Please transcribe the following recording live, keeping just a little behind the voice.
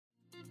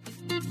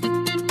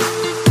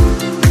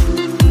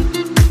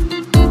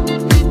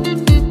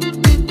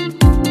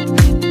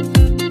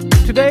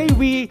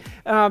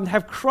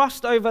have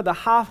crossed over the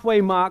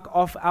halfway mark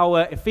of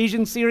our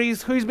Ephesians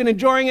series. Who's been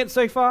enjoying it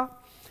so far?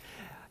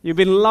 You've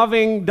been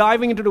loving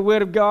diving into the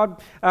Word of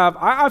God.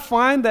 I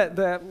find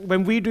that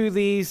when we do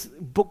these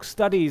book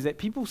studies, that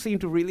people seem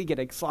to really get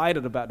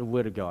excited about the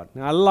Word of God.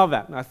 And I love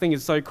that. I think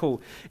it's so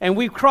cool. And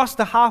we've crossed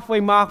the halfway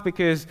mark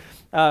because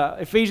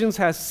Ephesians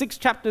has 6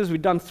 chapters.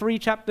 We've done 3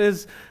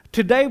 chapters.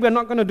 Today, we're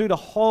not going to do the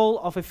whole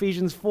of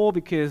Ephesians 4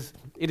 because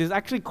it is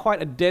actually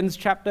quite a dense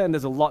chapter and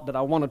there's a lot that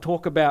I want to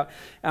talk about.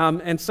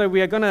 And so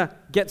we are going to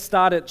get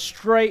started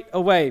straight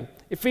away.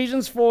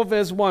 Ephesians 4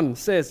 verse 1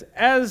 says,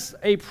 "As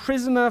a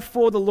prisoner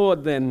for the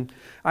Lord, then,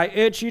 I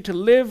urge you to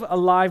live a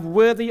life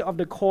worthy of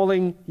the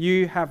calling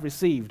you have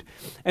received."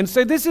 And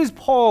so this is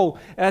Paul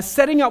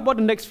setting up what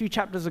the next few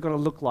chapters are going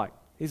to look like.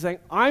 He's saying,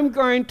 I'm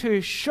going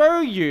to show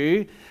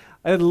you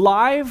a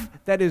life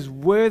that is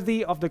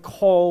worthy of the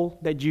call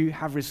that you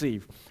have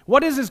received.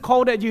 What is this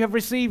call that you have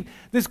received?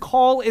 This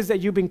call is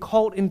that you've been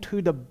called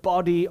into the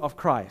body of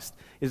Christ.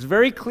 It's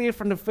very clear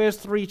from the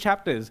first 3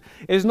 chapters.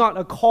 It's not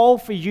a call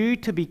for you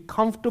to be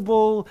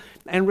comfortable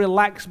and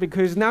relaxed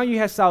because now you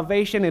have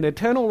salvation and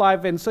eternal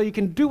life, and so you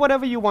can do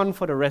whatever you want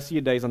for the rest of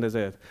your days on this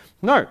earth.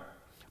 No.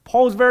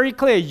 Paul's very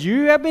clear.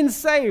 You have been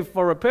saved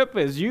for a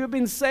purpose. You have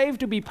been saved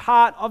to be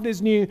part of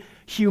this new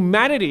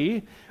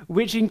humanity,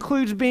 which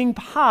includes being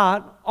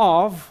part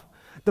of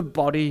the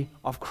body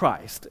of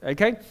Christ,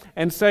 okay?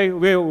 And so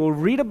we'll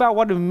read about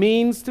what it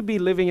means to be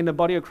living in the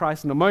body of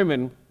Christ in a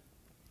moment.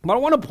 But I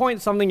want to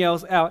point something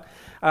else out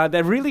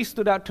that really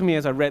stood out to me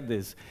as I read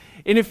this.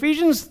 In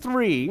Ephesians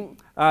 3,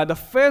 the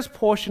first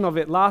portion of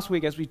it last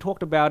week, as we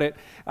talked about it,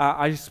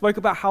 I spoke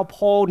about how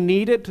Paul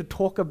needed to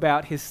talk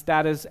about his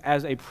status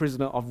as a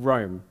prisoner of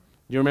Rome.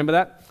 Do you remember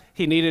that?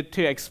 He needed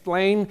to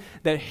explain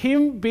that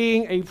him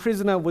being a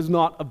prisoner was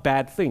not a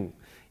bad thing.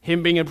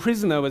 Him being a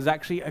prisoner was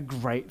actually a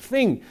great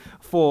thing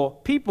for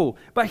people.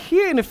 But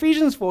here in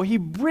Ephesians 4, he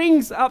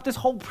brings up this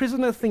whole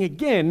prisoner thing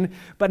again,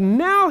 but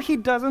now he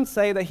doesn't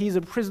say that he's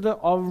a prisoner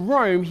of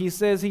Rome. He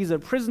says he's a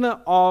prisoner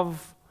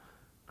of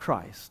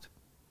Christ.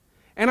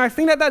 And I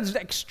think that that's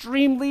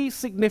extremely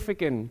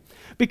significant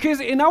because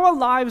in our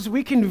lives,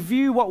 we can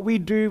view what we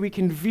do, we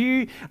can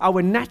view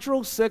our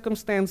natural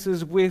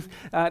circumstances with,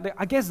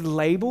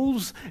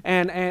 labels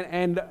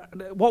and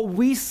what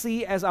we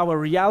see as our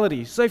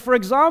reality. So, for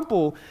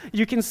example,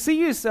 you can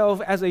see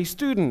yourself as a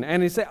student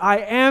and you say, I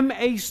am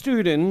a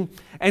student,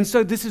 and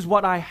so this is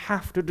what I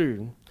have to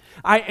do.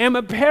 I am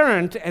a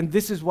parent, and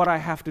this is what I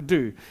have to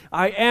do.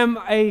 I am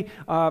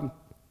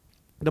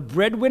the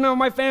breadwinner of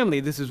my family,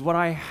 this is what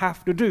I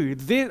have to do.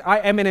 I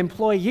am an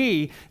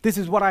employee, this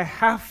is what I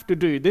have to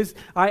do.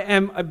 I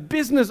am a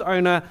business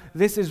owner,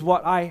 this is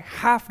what I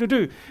have to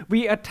do.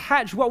 We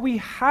attach what we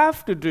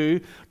have to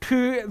do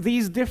to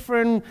these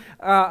different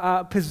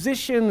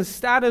positions,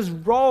 status,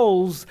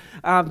 roles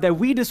that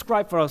we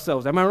describe for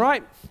ourselves. Am I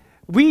right?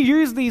 We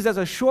use these as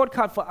a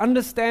shortcut for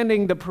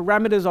understanding the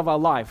parameters of our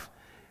life.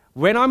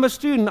 When I'm a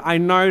student, I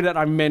know that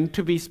I'm meant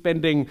to be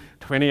spending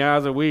 20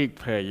 hours a week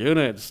per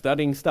unit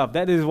studying stuff.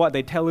 That is what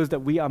they tell us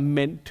that we are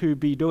meant to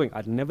be doing.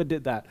 I never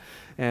did that,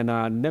 and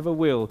never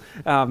will.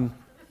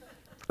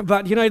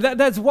 But,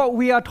 that's what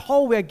we are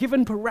told. We are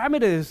given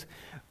parameters.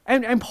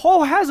 And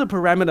Paul has a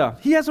parameter.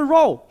 He has a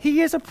role. He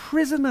is a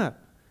prisoner.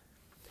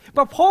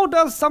 But Paul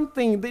does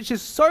something which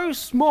is so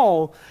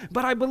small,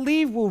 but I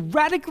believe will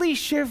radically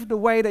shift the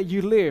way that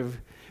you live.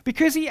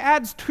 Because he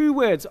adds 2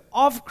 words,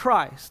 of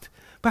Christ.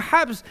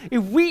 Perhaps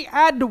if we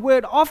add the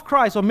word of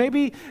Christ, or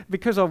maybe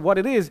because of what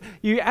it is,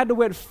 you add the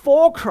word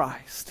for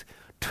Christ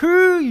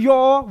to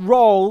your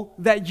role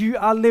that you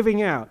are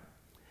living out.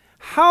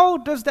 How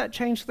does that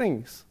change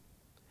things?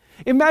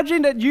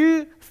 Imagine that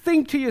you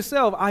think to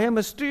yourself, I am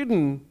a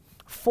student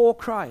for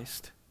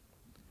Christ.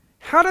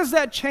 How does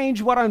that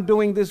change what I'm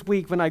doing this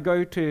week when I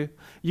go to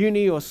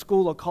uni or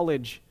school or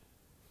college?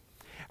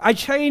 I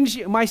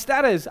change my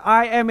status.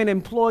 I am an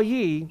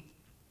employee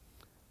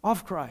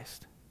of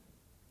Christ.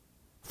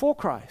 For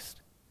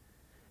Christ.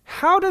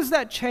 How does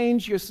that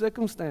change your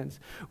circumstance?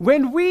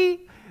 When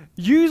we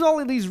use all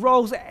of these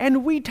roles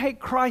and we take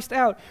Christ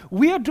out,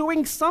 we are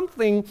doing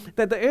something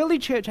that the early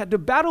church had to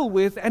battle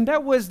with, and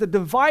that was the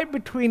divide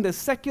between the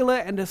secular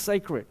and the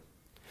sacred.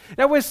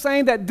 That was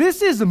saying that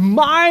this is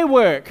my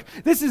work,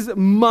 this is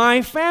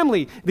my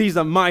family, these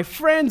are my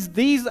friends,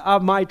 these are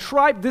my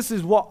tribe, this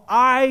is what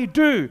I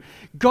do.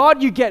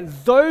 God, you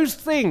get those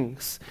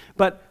things,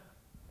 but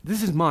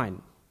this is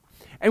mine.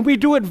 And we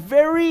do it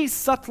very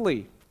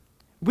subtly.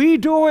 We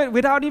do it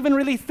without even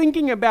really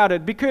thinking about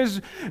it because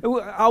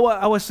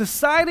our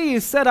society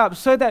is set up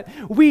so that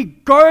we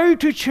go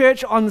to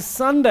church on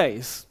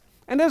Sundays.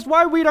 And that's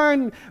why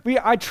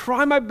I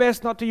try my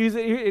best not to use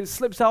it. It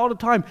slips out all the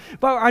time.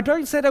 But I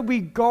don't say that we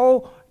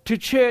go to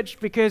church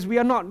because we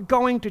are not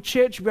going to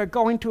church. We are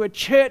going to a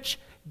church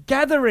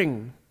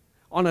gathering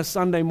on a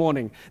Sunday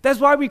morning.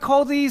 That's why we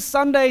call these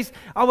Sundays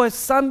our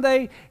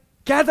Sunday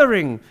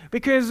gathering,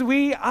 because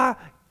we are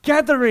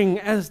gathering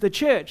as the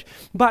church.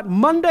 But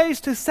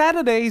Mondays to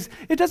Saturdays,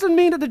 it doesn't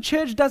mean that the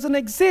church doesn't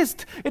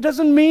exist. It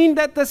doesn't mean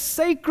that the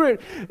sacred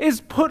is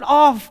put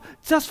off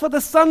just for the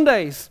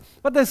Sundays.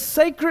 But the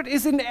sacred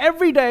is in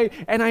every day,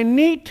 and I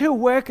need to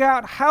work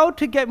out how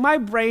to get my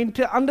brain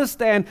to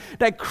understand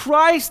that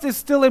Christ is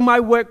still in my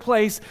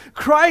workplace,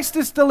 Christ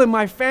is still in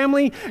my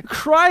family,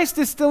 Christ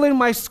is still in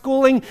my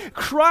schooling,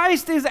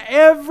 Christ is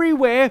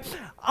everywhere.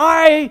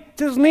 I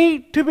just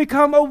need to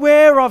become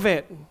aware of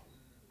it.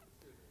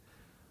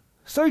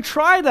 So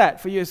try that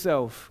for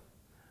yourself.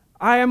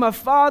 I am a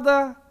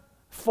father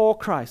for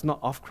Christ, not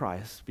of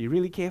Christ. Be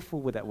really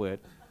careful with that word.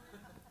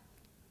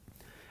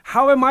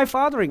 How am I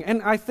fathering?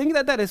 And I think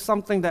that is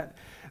something that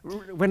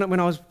when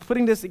I was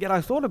putting this together,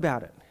 I thought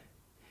about it.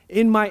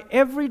 In my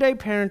everyday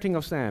parenting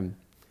of Sam,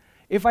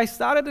 if I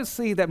started to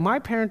see that my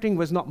parenting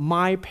was not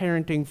my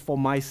parenting for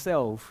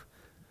myself,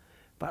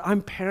 but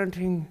I'm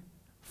parenting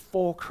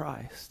for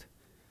Christ,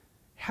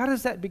 how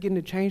does that begin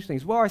to change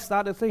things? Well, I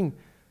started to think,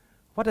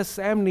 what does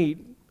Sam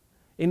need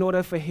in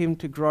order for him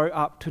to grow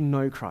up to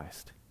know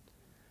Christ?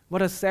 What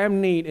does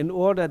Sam need in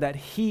order that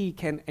he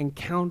can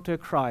encounter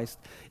Christ,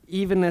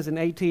 even as an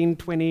 18,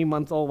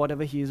 20-month-old,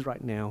 whatever he is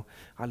right now?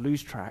 I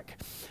lose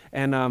track.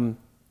 And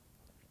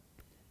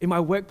in my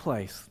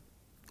workplace,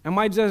 am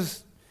I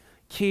just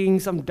keying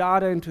some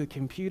data into a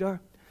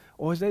computer?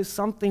 Or is there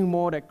something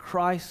more that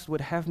Christ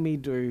would have me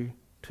do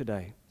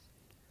today?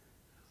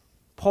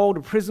 Paul,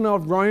 the prisoner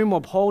of Rome, or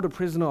Paul, the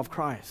prisoner of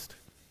Christ?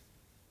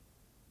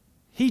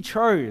 He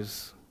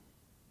chose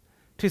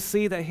to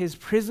see that his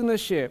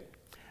prisonership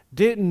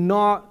did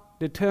not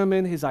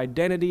determine his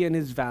identity and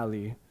his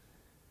value.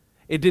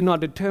 It did not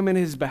determine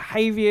his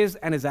behaviors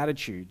and his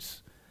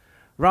attitudes.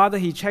 Rather,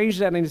 he changed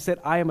that and he said,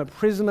 I am a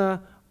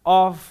prisoner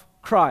of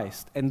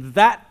Christ. And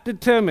that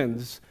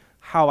determines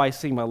how I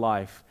see my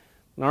life.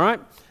 All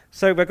right?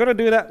 So we're going to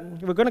do that.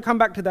 We're going to come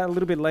back to that a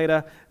little bit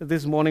later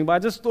this morning. But I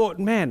just thought,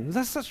 man,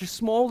 that's such a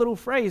small little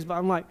phrase. But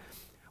I'm like,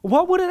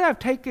 what would it have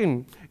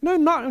taken?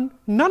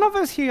 None of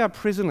us here are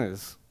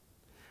prisoners.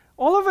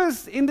 All of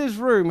us in this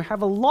room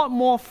have a lot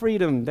more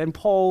freedom than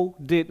Paul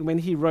did when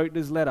he wrote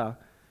this letter.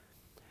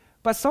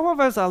 But some of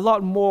us are a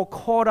lot more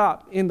caught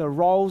up in the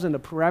roles and the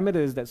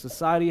parameters that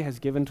society has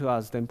given to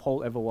us than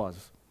Paul ever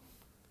was.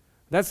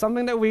 That's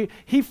something that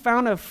he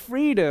found a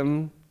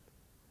freedom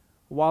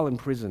while in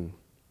prison.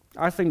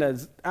 I think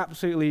that's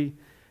absolutely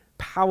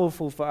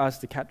powerful for us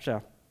to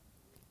capture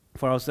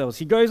for ourselves.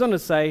 He goes on to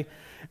say,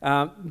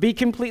 be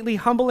completely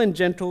humble and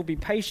gentle, be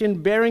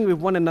patient, bearing with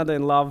one another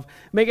in love.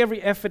 Make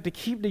every effort to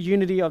keep the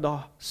unity of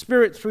the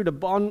Spirit through the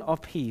bond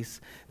of peace.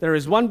 There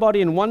is one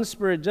body and one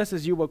Spirit, just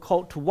as you were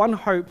called to one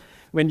hope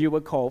when you were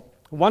called.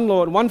 One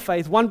Lord, one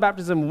faith, one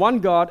baptism, one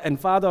God and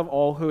Father of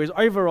all, who is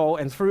over all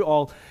and through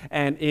all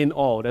and in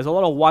all. There's a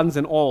lot of ones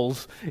and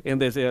alls in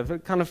this.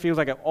 It kind of feels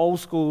like an old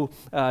school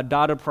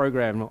data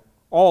program.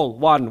 All,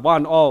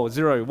 one, all,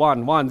 0,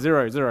 1, 1,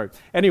 0, 0.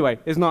 Anyway,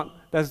 it's not.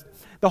 That's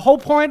the whole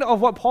point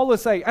of what Paul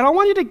is saying. And I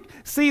want you to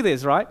see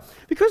this, right?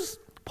 Because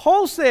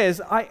Paul says,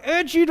 I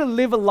urge you to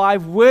live a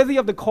life worthy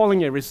of the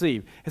calling you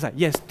received. It's like,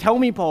 yes, tell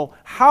me, Paul,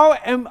 how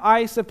am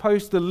I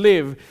supposed to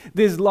live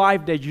this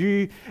life that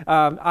you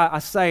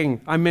are saying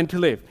I'm meant to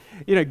live?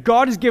 You know,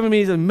 God has given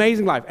me this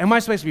amazing life. Am I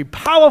supposed to be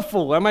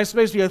powerful? Am I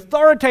supposed to be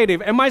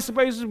authoritative? Am I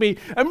supposed to be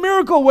a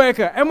miracle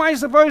worker? Am I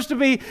supposed to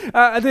be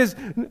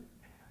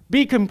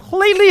be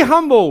completely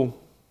humble?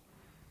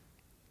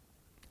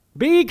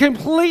 Be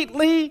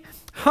completely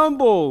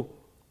humble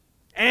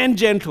and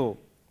gentle.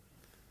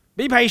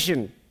 Be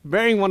patient,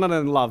 bearing one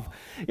another in love.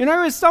 You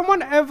know, has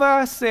someone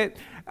ever said,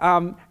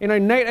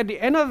 Nate, at the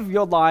end of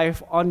your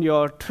life on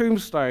your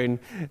tombstone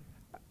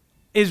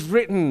is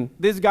written,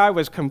 this guy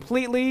was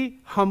completely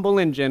humble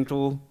and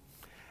gentle?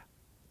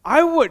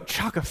 I would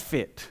chuck a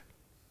fit.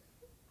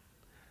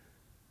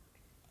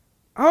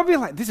 I would be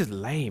like, this is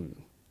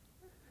lame.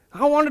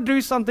 I want to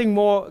do something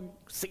more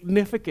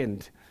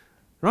significant,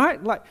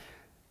 right? Like,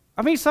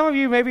 I mean, some of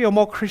you maybe are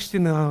more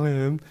Christian than I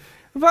am,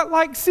 but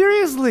like,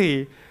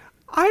 seriously,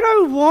 I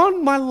don't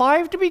want my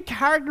life to be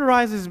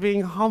characterized as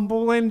being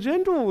humble and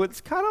gentle.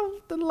 It's kind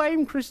of the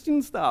lame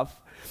Christian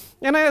stuff.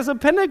 And as a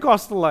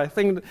Pentecostal, I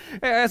think,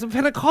 as a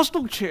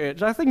Pentecostal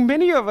church, I think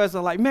many of us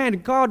are like, man,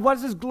 God, what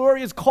is this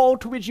glorious call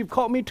to which you've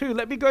called me to?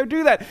 Let me go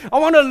do that. I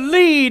want to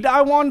lead.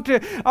 I want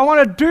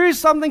to do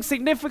something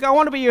significant. I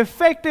want to be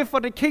effective for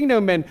the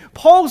kingdom. And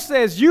Paul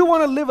says, you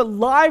want to live a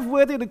life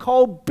worthy of the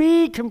call,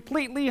 be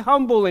completely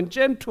humble and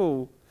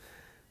gentle,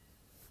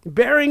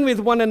 bearing with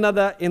one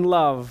another in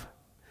love.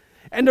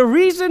 And the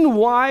reason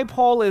why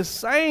Paul is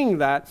saying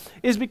that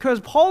is because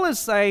Paul is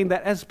saying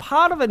that as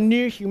part of a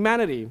new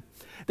humanity,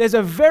 there's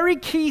a very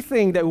key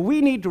thing that we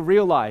need to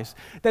realize,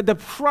 that the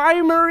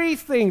primary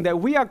thing that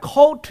we are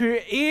called to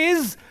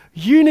is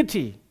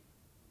unity.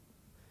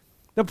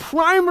 The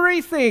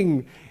primary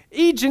thing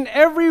each and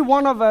every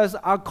one of us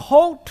are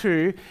called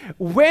to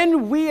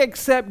when we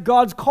accept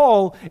God's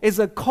call is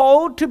a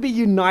call to be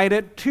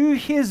united to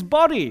His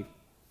body.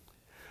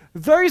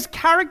 Those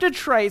character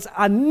traits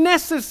are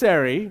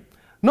necessary,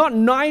 not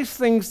nice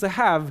things to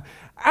have,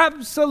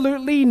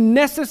 absolutely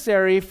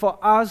necessary for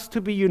us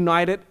to be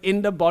united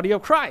in the body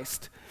of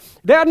Christ.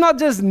 They are not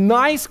just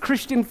nice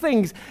Christian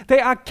things. They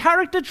are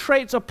character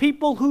traits of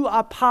people who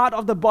are part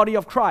of the body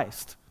of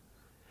Christ.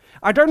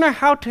 I don't know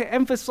how to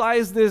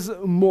emphasize this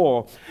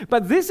more,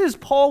 but this is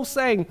Paul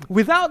saying,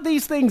 without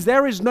these things,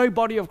 there is no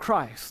body of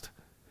Christ.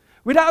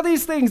 Without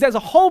these things, there's a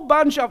whole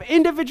bunch of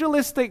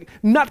individualistic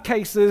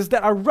nutcases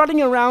that are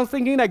running around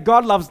thinking that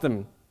God loves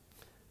them.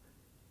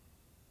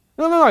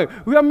 No.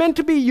 We are meant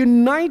to be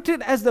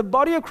united as the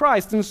body of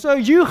Christ. And so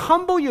you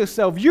humble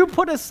yourself. You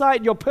put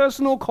aside your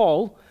personal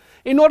call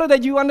in order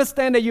that you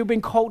understand that you've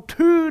been called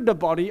to the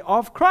body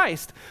of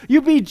Christ.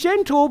 You be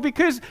gentle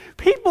because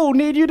people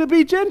need you to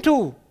be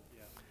gentle.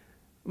 Yeah.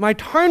 My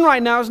tone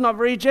right now is not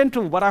very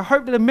gentle, but I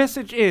hope that the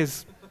message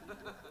is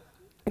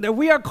that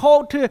we are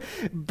called to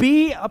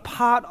be a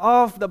part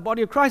of the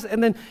body of Christ.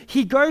 And then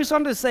he goes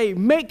on to say,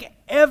 make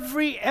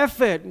every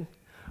effort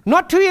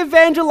not to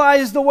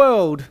evangelize the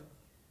world.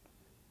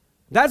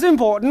 That's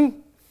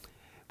important.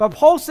 But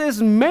Paul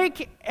says,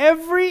 make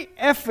every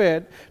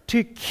effort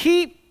to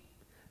keep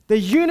the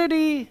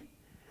unity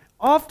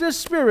of the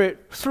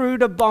Spirit through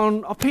the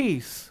bond of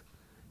peace.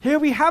 Here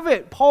we have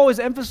it. Paul is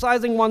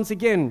emphasizing once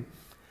again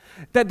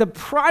that the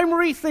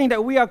primary thing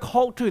that we are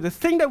called to, the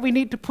thing that we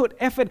need to put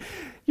effort,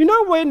 you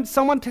know, when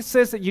someone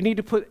says that you need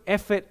to put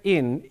effort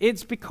in,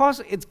 it's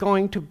because it's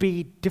going to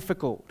be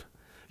difficult.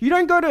 You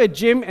don't go to a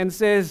gym and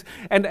says,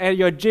 and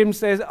your gym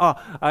says,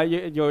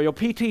 your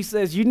PT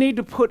says, you need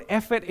to put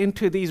effort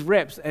into these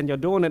reps, and you're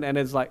doing it, and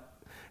it's like,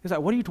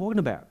 what are you talking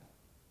about?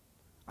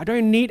 I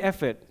don't need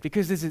effort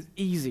because this is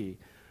easy.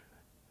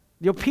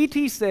 Your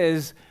PT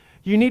says,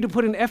 you need to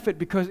put an effort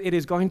because it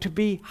is going to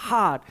be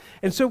hard.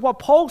 And so what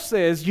Paul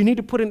says you need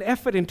to put an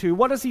effort into,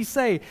 what does he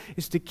say?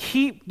 Is to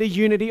keep the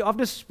unity of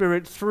the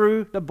Spirit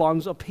through the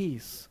bonds of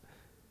peace.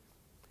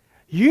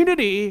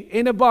 Unity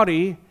in a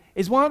body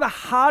is one of the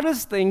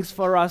hardest things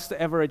for us to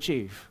ever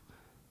achieve.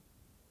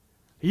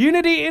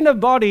 Unity in a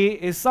body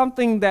is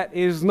something that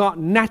is not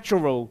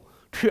natural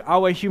to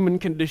our human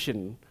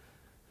condition.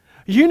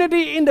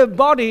 Unity in the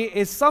body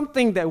is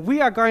something that we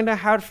are going to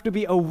have to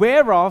be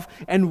aware of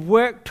and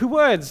work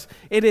towards.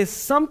 It is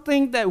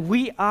something that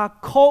we are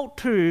called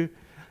to,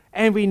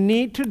 and we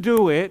need to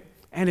do it,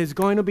 and it's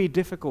going to be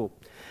difficult.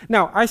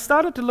 Now, I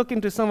started to look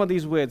into some of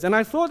these words, and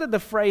I thought that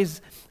the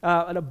phrase,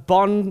 the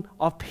bond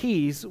of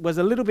peace, was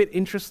a little bit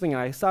interesting.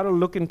 I started to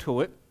look into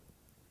it.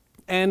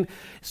 And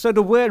so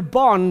the word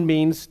bond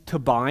means to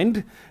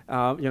bind,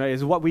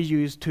 is what we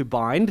use to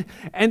bind.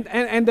 And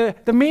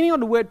the meaning of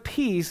the word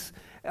peace,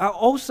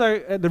 also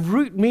the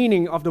root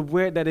meaning of the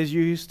word that is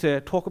used to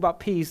talk about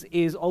peace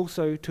is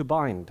also to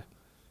bind.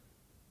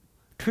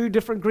 Two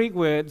different Greek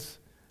words,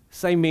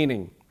 same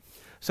meaning.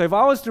 So if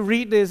I was to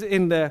read this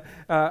in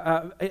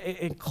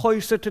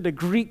closer to the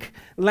Greek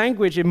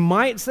language, it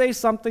might say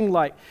something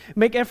like,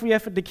 make every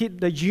effort to keep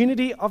the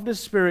unity of the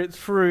Spirit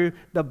through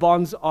the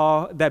bonds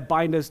that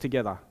bind us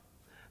together.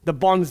 The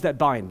bonds that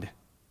bind.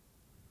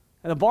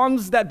 And the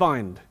bonds that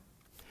bind.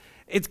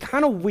 It's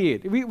kind of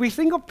weird. We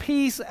think of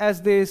peace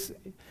as this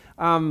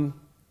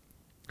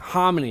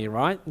harmony,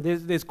 right?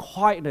 There's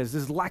quietness,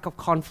 there's lack of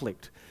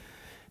conflict.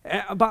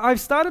 But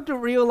I've started to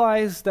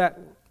realize that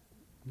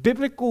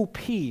biblical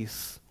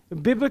peace,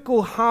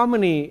 biblical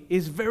harmony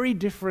is very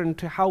different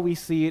to how we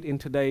see it in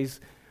today's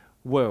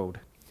world.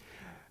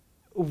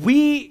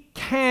 We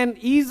can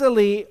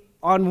easily,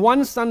 on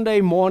one Sunday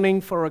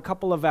morning for a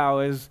couple of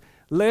hours,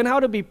 learn how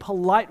to be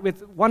polite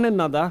with one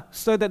another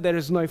so that there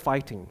is no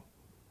fighting.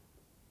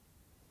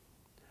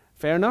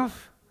 Fair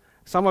enough?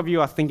 Some of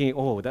you are thinking,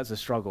 oh, that's a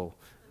struggle.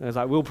 And it's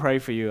like, we'll pray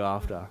for you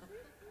after.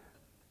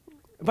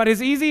 But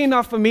it's easy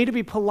enough for me to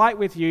be polite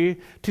with you,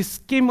 to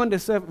skim on the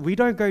surface. We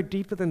don't go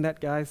deeper than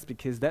that, guys,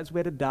 because that's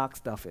where the dark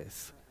stuff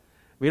is.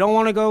 We don't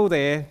want to go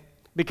there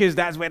because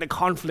that's where the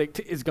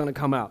conflict is going to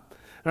come out.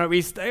 Right,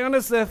 we stay on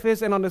the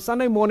surface, and on the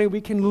Sunday morning,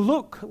 we can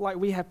look like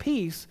we have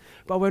peace,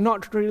 but we're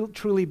not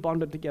truly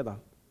bonded together.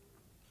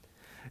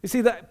 You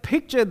see, the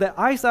picture that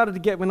I started to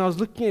get when I was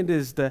looking at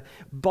this, the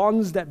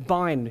bonds that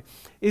bind,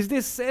 is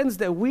this sense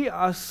that we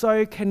are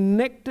so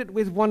connected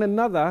with one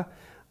another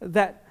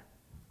that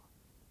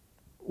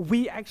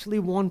we actually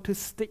want to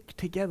stick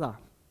together.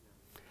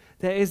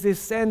 There is this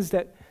sense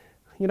that,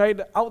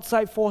 the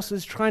outside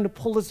forces trying to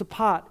pull us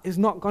apart is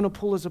not going to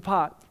pull us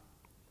apart.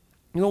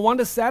 One of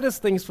the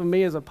saddest things for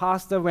me as a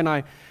pastor when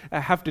I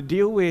have to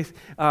deal with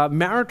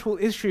marital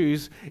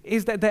issues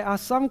is that there are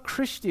some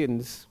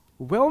Christians,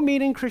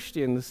 well-meaning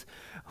Christians,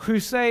 who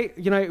say,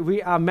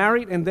 we are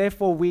married and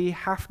therefore we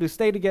have to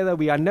stay together,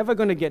 we are never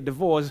going to get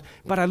divorced.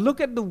 But I look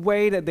at the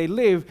way that they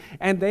live,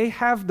 and they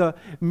have the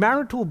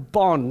marital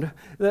bond,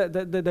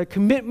 the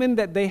commitment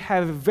that they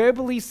have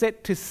verbally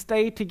set to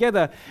stay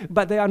together,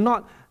 but they are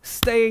not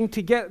staying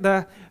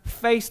together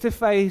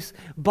face-to-face,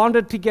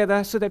 bonded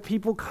together so that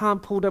people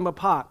can't pull them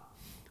apart.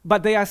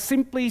 But they are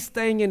simply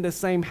staying in the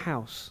same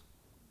house.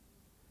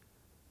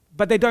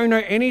 But they don't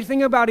know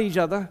anything about each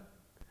other.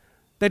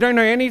 They don't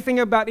know anything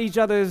about each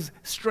other's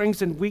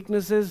strengths and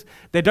weaknesses.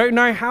 They don't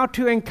know how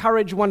to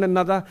encourage one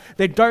another.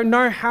 They don't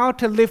know how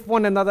to lift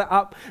one another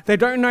up. They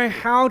don't know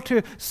how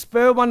to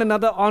spur one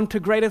another on to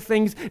greater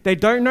things. They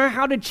don't know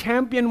how to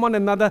champion one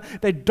another.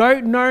 They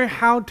don't know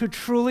how to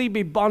truly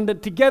be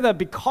bonded together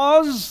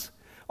because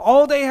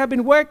all they have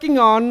been working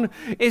on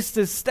is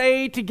to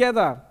stay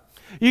together.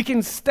 You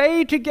can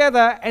stay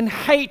together and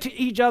hate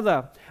each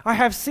other. I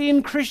have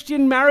seen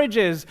Christian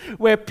marriages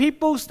where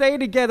people stay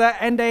together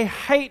and they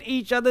hate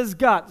each other's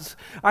guts.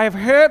 I have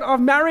heard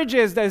of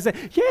marriages that say,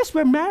 yes,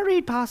 we're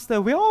married,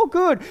 Pastor, we're all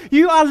good.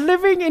 You are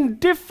living in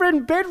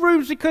different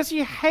bedrooms because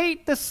you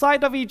hate the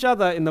sight of each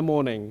other in the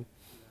morning.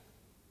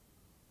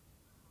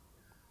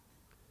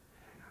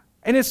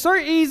 And it's so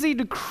easy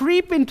to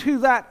creep into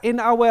that in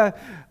our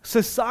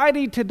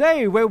society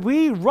today where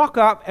we rock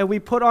up and we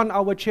put on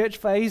our church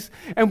face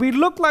and we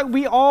look like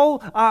we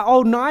all are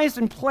all nice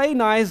and play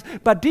nice,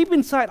 but deep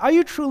inside, are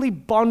you truly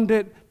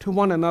bonded to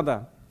one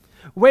another?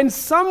 When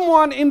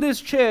someone in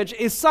this church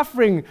is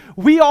suffering,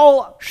 we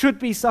all should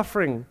be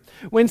suffering.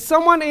 When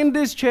someone in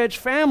this church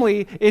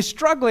family is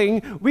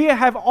struggling, we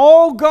have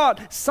all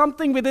got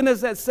something within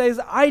us that says,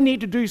 I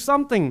need to do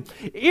something.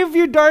 If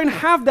you don't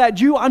have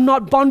that, you are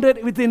not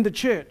bonded within the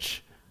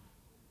church.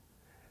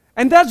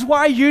 And that's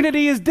why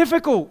unity is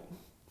difficult.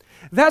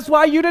 That's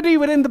why unity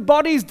within the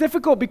body is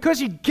difficult,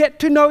 because you get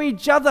to know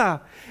each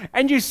other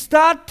and you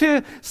start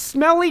to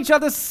smell each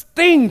other's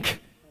stink.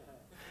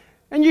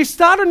 And you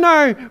start to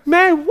know,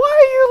 man, why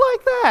are you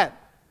like that?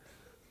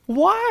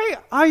 Why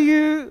are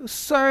you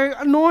so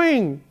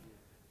annoying?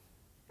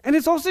 And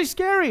it's also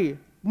scary.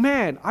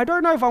 Man, I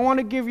don't know if I want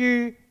to give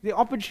you the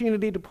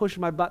opportunity to push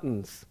my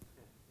buttons.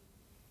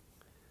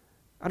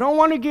 I don't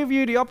want to give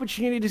you the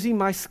opportunity to see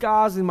my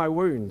scars and my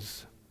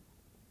wounds.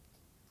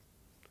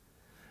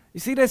 You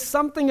see, there's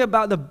something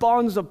about the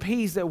bonds of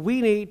peace that we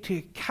need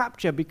to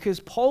capture, because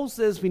Paul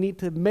says we need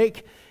to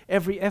make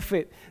every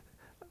effort.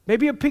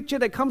 Maybe a picture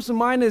that comes to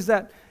mind is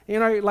that,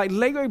 like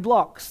Lego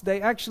blocks,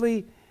 they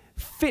actually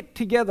fit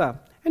together.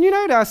 And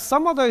there are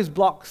some of those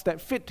blocks that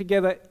fit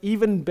together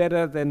even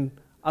better than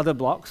other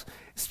blocks.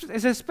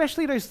 It's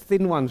especially those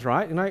thin ones,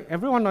 right?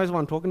 Everyone knows what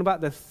I'm talking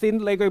about, the thin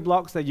Lego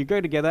blocks that you go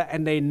together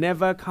and they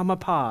never come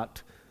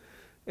apart.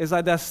 It's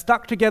like they're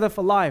stuck together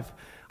for life.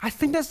 I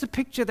think that's the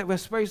picture that we're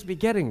supposed to be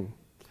getting.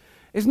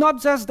 It's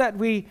not just that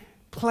we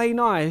play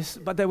nice,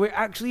 but that we're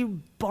actually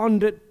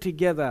bonded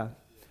together.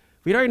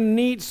 We don't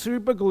need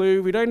super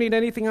glue, we don't need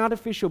anything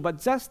artificial, but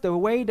just the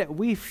way that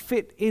we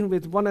fit in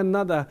with one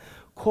another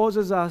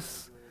causes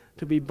us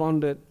to be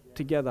bonded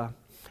together.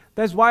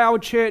 That's why our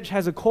church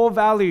has a core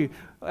value.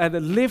 The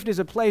Lift is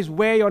a place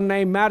where your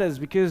name matters,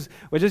 because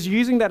we're just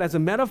using that as a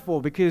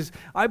metaphor, because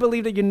I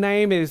believe that your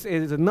name is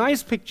a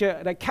nice picture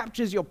that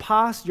captures your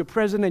past, your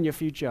present, and your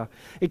future.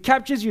 It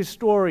captures your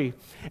story.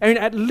 And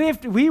at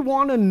Lift, we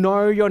want to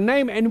know your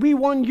name, and we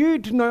want you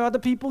to know other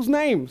people's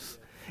names.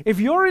 If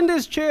you're in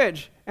this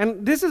church,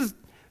 and this is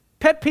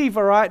pet peeve,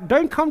 all right,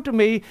 don't come to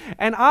me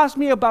and ask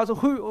me about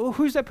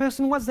who's that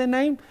person, what's their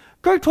name?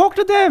 Go talk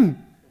to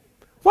them.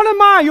 What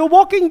am I, your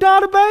walking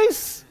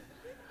database?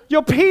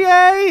 Your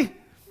PA?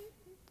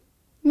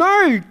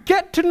 No,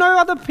 get to know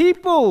other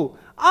people.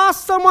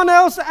 Ask someone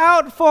else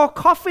out for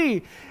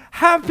coffee.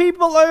 Have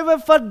people over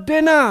for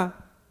dinner.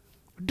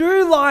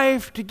 Do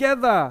life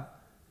together.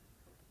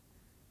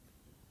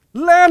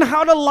 Learn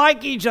how to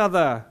like each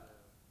other.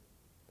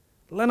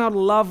 Learn how to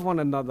love one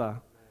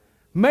another.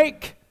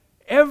 Make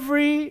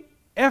every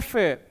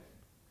effort,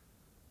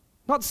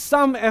 not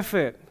some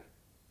effort,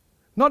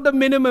 not the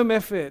minimum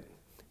effort,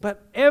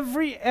 but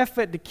every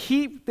effort to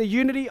keep the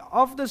unity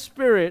of the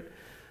Spirit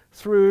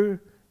through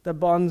the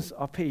bonds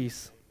of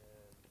peace.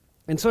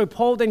 And so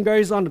Paul then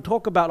goes on to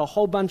talk about a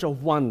whole bunch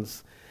of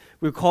ones.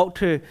 We're called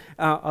to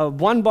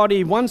one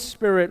body, one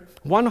Spirit,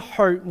 one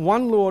hope,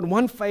 one Lord,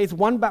 one faith,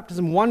 one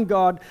baptism, one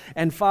God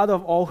and Father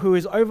of all, who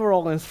is over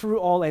all and through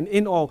all and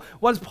in all.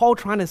 What's Paul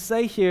trying to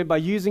say here by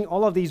using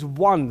all of these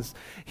ones?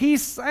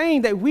 He's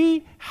saying that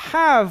we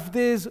have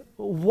this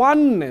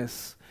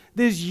oneness,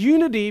 this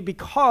unity,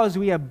 because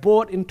we are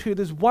brought into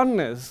this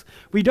oneness.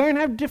 We don't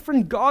have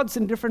different gods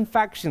and different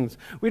factions.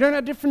 We don't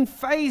have different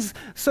faiths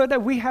so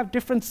that we have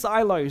different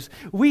silos.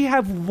 We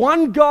have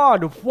one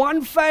God,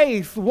 one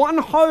faith, one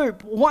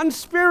hope, one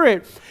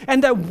Spirit.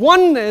 And that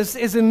oneness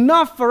is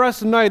enough for us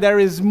to know there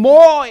is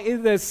more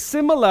that's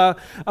similar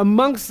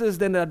amongst us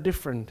than are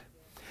different.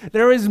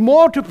 There is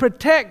more to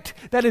protect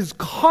that is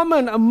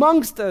common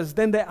amongst us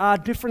than there are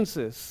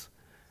differences.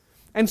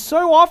 And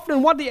so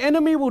often what the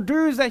enemy will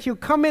do is that he'll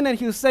come in and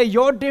he'll say,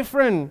 you're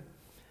different.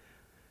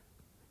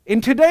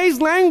 In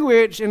today's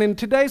language and in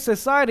today's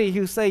society,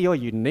 he'll say you're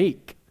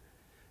unique.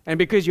 And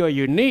because you're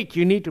unique,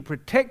 you need to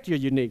protect your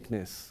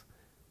uniqueness.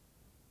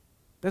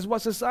 That's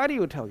what society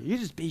will tell you. You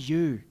just be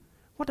you.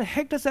 What the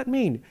heck does that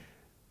mean?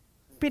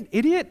 Be an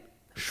idiot?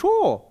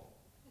 Sure.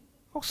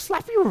 I'll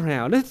slap you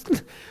around.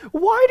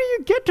 Why do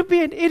you get to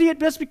be an idiot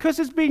just because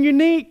it's being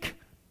unique?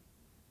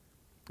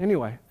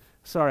 Anyway,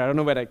 sorry, I don't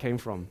know where that came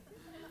from.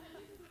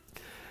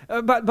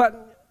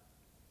 But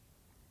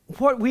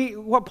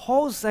what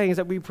Paul's saying is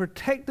that we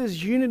protect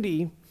this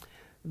unity,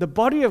 the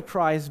body of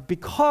Christ,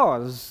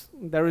 because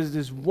there is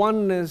this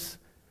oneness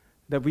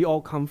that we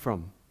all come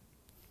from.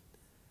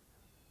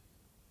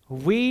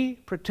 We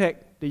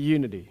protect the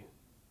unity,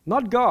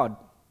 not God.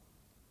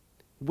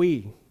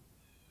 We.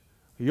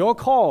 Your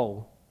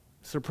call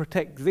is to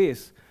protect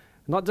this,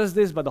 not just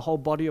this, but the whole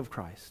body of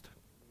Christ.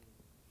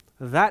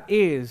 That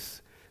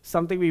is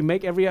something we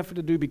make every effort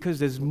to do because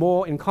there's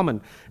more in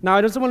common. Now,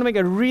 I just want to make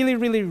a really,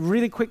 really,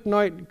 really quick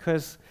note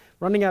because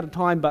running out of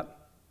time, but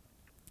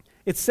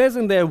it says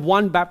in there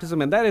one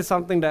baptism, and that is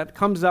something that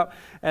comes up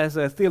as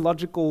a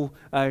theological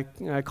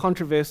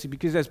controversy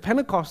because as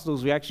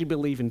Pentecostals, we actually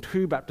believe in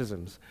two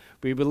baptisms.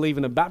 We believe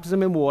in a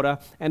baptism in water,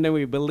 and then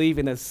we believe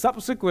in a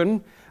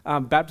subsequent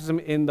baptism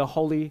in the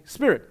Holy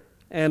Spirit.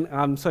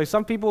 And so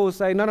some people will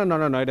say, no,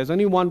 there's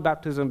only one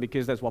baptism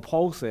because that's what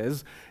Paul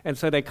says, and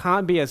so there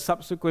can't be a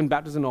subsequent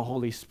baptism of the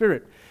Holy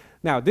Spirit.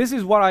 Now, this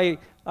is what I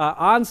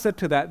answer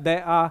to that.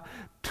 There are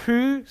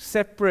two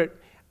separate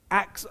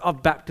acts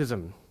of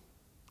baptism.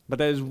 But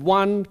there's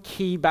one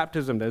key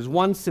baptism. There's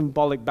one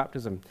symbolic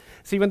baptism.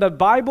 See, when the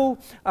Bible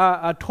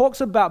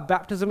talks about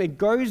baptism, it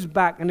goes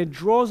back and it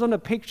draws on a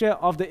picture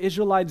of the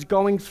Israelites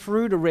going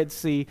through the Red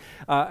Sea,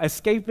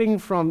 escaping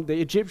from the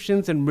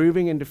Egyptians and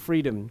moving into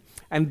freedom.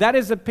 And that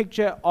is a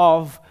picture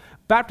of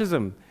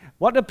baptism.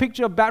 What the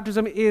picture of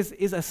baptism is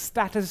a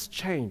status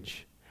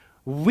change.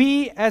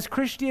 We as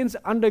Christians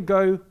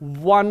undergo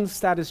one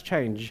status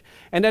change,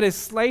 and that is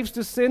slaves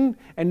to sin,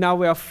 and now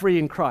we are free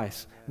in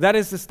Christ. That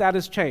is the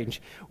status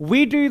change.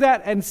 We do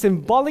that, and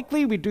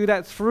symbolically we do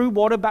that through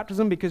water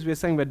baptism because we're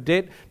saying we're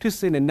dead to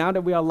sin, and now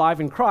that we are alive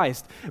in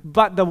Christ.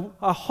 But the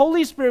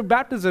Holy Spirit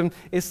baptism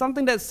is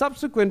something that's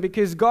subsequent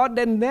because God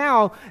then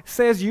now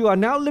says, you are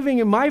now living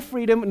in my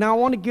freedom, now I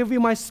want to give you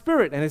my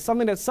Spirit. And it's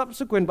something that's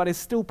subsequent, but it's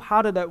still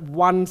part of that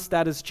one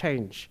status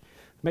change.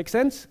 Make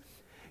sense?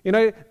 You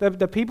know,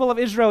 the people of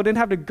Israel didn't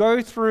have to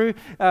go through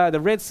the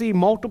Red Sea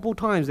multiple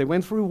times. They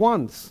went through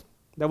once.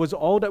 That was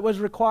all that was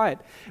required.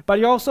 But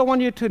I also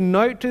want you to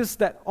notice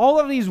that all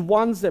of these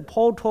ones that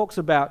Paul talks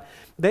about,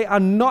 they are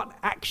not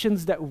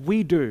actions that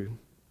we do.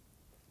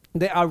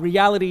 They are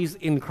realities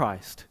in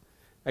Christ.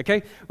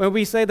 Okay? When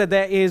we say that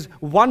there is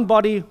one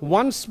body,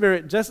 one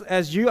Spirit, just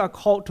as you are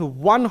called to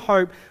one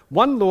hope,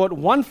 one Lord,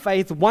 one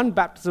faith, one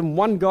baptism,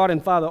 one God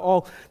and Father,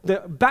 all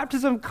the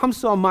baptism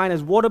comes to our mind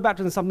as water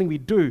baptism, something we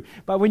do.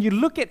 But when you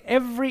look at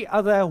every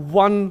other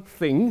one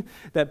thing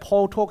that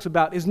Paul talks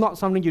about, is not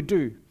something you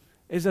do.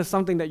 Is there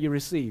something that you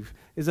receive?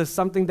 Is there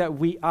something that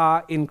we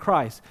are in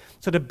Christ?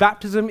 So the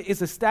baptism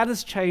is a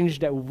status change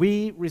that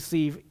we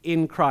receive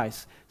in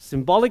Christ.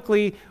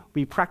 Symbolically,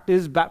 we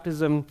practice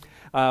baptism,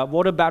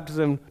 water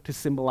baptism, to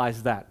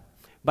symbolize that.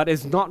 But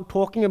it's not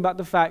talking about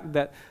the fact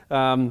that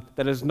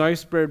there's no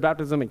Spirit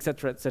baptism,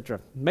 etc., etc.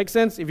 Makes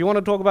sense? If you want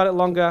to talk about it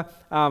longer,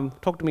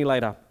 talk to me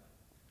later.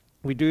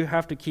 We do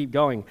have to keep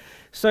going.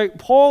 So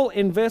Paul,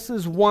 in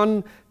verses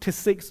 1 to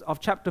 6 of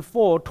chapter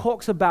 4,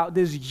 talks about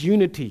this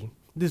unity,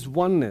 this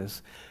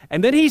oneness.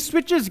 And then he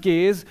switches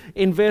gears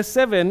in verse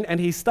 7, and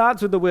he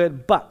starts with the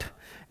word but.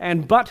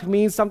 And but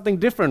means something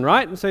different,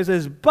 right? And so he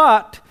says,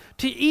 but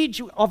to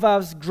each of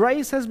us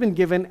grace has been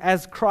given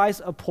as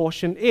Christ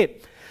apportioned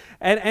it.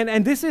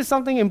 And this is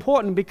something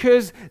important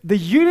because the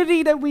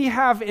unity that we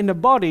have in the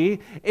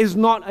body is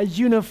not a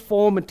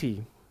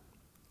uniformity,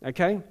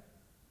 okay?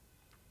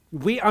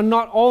 We are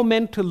not all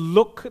meant to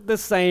look the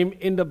same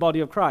in the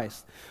body of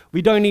Christ.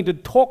 We don't need to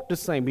talk the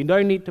same. We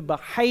don't need to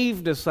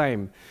behave the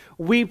same.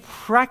 We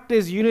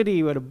practice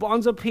unity with the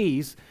bonds of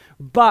peace,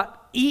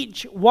 but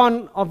each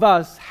one of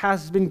us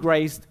has been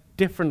graced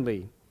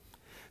differently.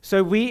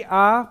 So we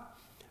are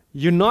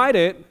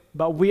united,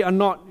 but we are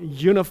not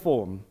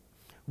uniform.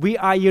 We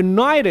are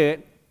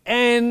united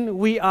and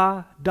we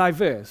are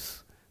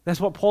diverse. That's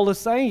what Paul is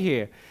saying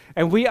here.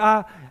 And we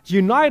are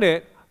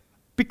united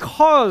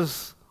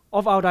because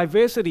of our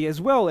diversity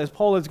as well, as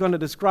Paul is going to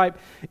describe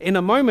in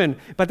a moment.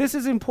 But this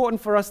is important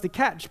for us to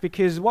catch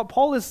because what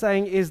Paul is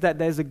saying is that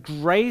there's a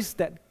grace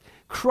that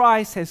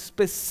Christ has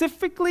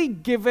specifically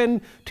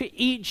given to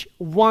each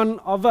one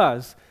of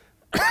us.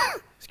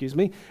 Excuse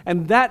me.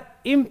 And that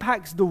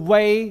impacts the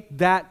way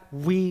that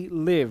we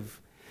live.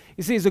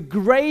 You see, it's a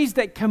grace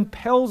that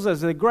compels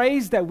us, a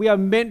grace that we are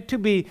meant to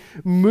be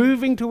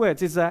moving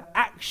towards. It's an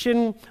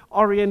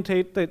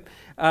action-oriented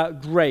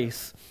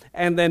grace.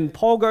 And then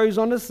Paul goes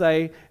on to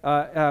say,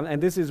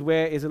 and this is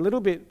where it's a little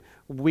bit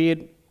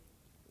weird,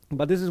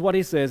 but this is what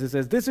he says. He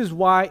says, this is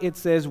why it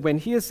says, when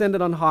he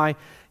ascended on high,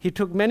 he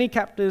took many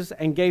captives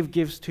and gave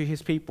gifts to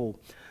his people.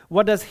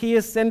 What does he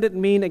ascended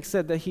mean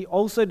except that he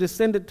also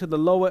descended to the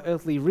lower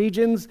earthly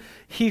regions?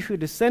 He who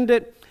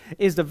descended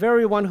is the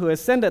very one who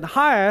ascended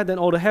higher than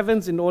all the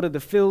heavens in order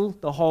to fill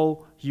the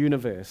whole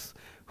universe.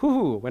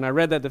 When I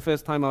read that the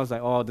first time, I was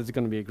like, oh, this is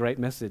going to be a great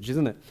message,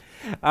 isn't it?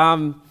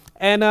 And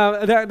there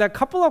are a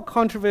couple of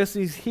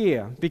controversies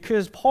here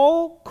because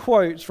Paul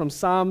quotes from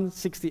Psalm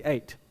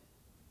 68.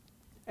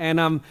 And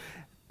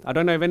I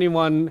don't know if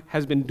anyone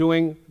has been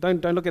doing,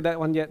 don't look at that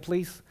one yet,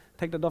 please.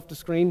 take that off the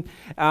screen.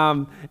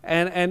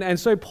 And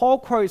so Paul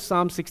quotes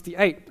Psalm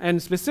 68.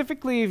 And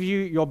specifically, if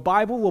your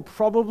Bible will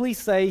probably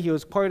say he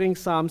was quoting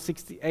Psalm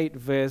 68,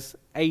 verse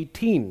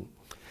 18.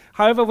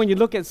 However, when you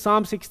look at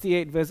Psalm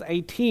 68, verse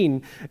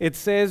 18, it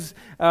says,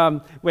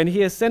 when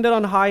he ascended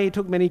on high, he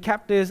took many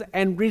captives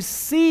and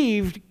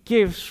received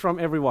gifts from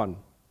everyone.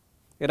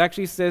 It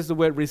actually says the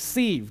word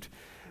received.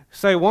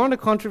 So one of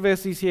the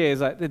controversies here is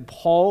that did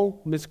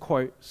Paul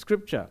misquote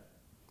Scripture?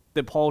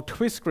 Did Paul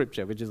twist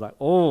Scripture? Which is like,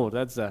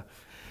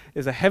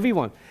 is a heavy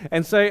one.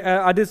 And so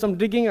I did some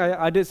digging,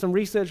 I did some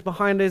research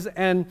behind this,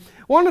 and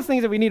one of the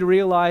things that we need to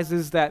realize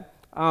is that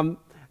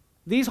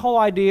these whole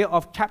idea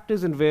of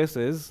chapters and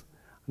verses,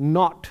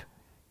 not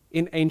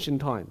in ancient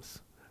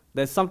times.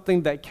 There's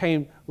something that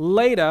came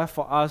later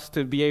for us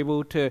to be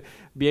able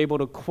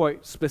to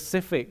quote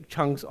specific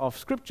chunks of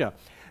Scripture.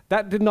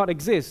 That did not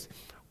exist.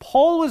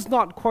 Paul was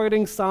not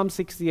quoting Psalm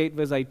 68,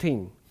 verse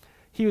 18.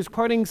 He was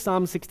quoting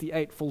Psalm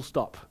 68, full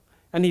stop.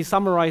 And he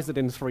summarized it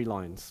in 3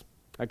 lines.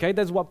 Okay,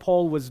 that's what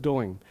Paul was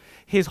doing.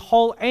 His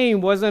whole aim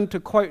wasn't to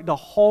quote the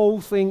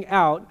whole thing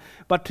out,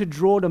 but to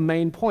draw the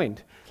main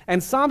point.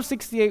 And Psalm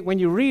 68, when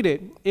you read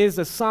it, is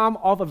a psalm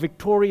of a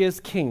victorious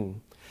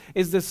king.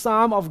 It's the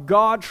psalm of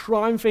God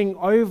triumphing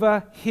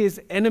over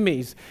his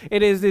enemies.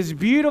 It is this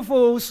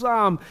beautiful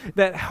psalm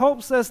that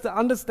helps us to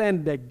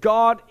understand that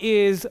God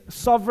is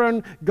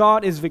sovereign,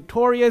 God is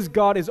victorious,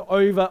 God is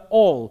over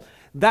all.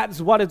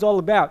 That's what it's all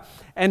about.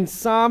 And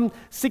Psalm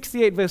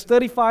 68, verse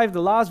 35,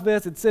 the last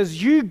verse, it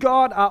says, "You,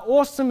 God, are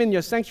awesome in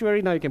your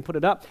sanctuary." Now you can put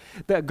it up.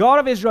 The God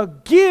of Israel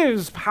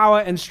gives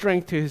power and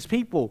strength to his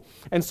people.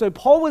 And so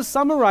Paul was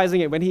summarizing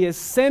it. When he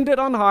ascended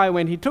on high,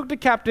 when he took the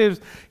captives,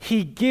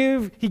 he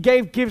gave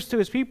gifts to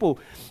his people.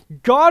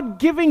 God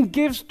giving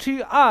gifts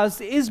to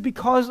us is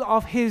because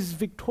of his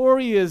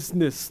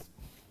victoriousness.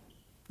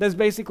 That's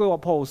basically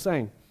what Paul was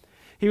saying.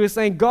 He was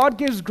saying God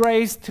gives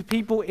grace to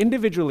people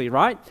individually,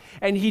 right?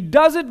 And he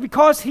does it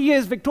because he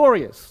is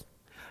victorious.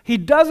 He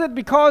does it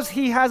because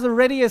he has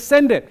already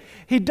ascended.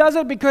 He does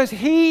it because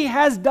he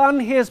has done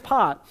his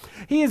part.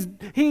 He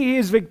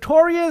is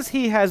victorious.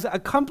 He has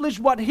accomplished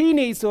what he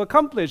needs to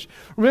accomplish.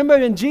 Remember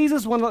when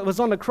Jesus was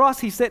on the cross,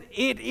 he said,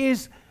 "It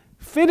is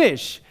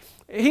finished."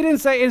 He didn't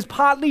say, "It's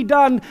partly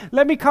done.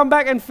 Let me come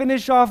back and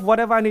finish off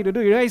whatever I need to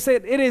do." He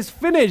said, "It is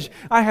finished.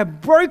 I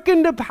have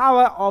broken the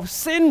power of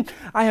sin.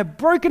 I have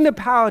broken the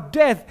power of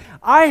death.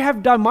 I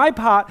have done my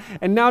part."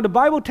 And now the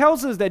Bible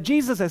tells us that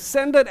Jesus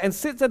ascended and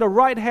sits at the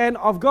right hand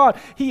of God.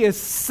 He is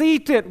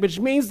seated, which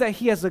means that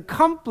he has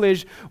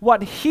accomplished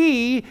what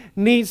he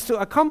needs to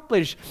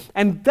accomplish.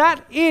 And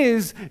that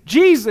is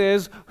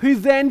Jesus, who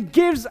then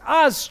gives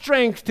us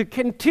strength to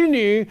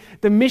continue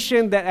the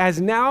mission that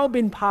has now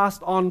been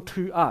passed on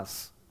to us.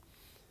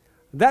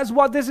 That's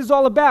what this is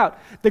all about.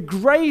 The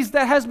grace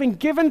that has been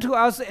given to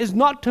us is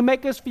not to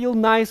make us feel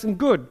nice and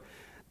good.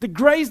 The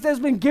grace that's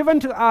been given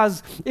to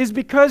us is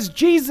because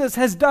Jesus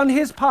has done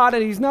his part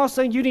and he's now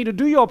saying you need to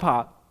do your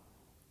part.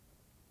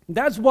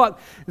 That's what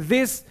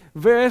this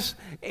verse,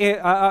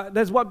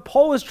 that's what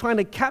Paul is trying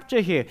to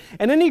capture here.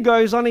 And then he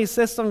goes on, he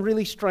says some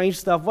really strange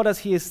stuff. What does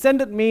he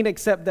ascended mean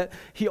except that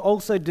he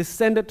also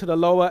descended to the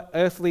lower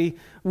earthly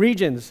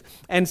regions?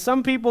 And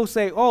some people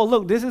say, "Oh,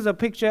 look, this is a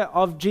picture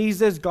of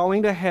Jesus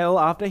going to hell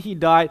after he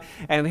died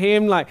and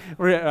him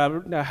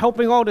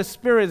helping all the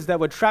spirits that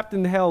were trapped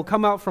in hell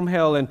come out from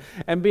hell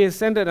and be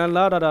ascended and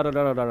la da da da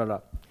da da da."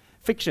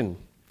 Fiction.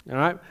 All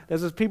right,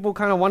 there's just people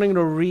kind of wanting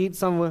to read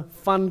some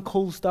fun,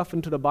 cool stuff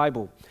into the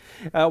Bible.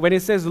 When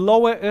it says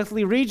lower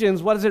earthly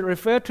regions, what does it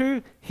refer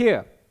to?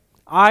 Here,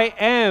 I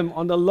am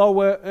on the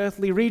lower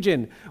earthly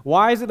region.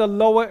 Why is it a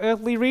lower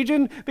earthly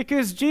region?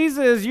 Because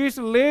Jesus used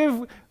to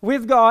live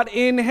with God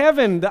in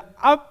heaven, the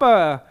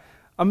upper,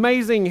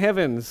 amazing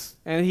heavens.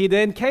 And he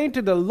then came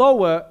to the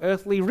lower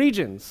earthly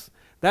regions.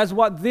 That's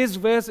what this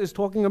verse is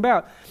talking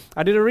about.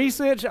 I did a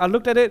research, I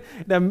looked at it.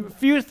 There are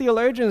few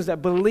theologians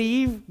that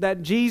believe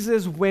that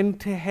Jesus went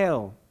to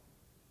hell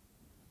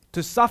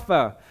to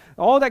suffer.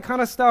 All that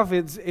kind of stuff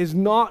is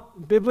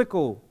not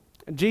biblical.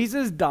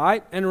 Jesus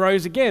died and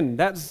rose again.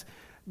 That's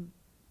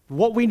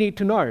what we need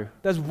to know.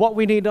 That's what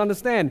we need to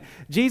understand.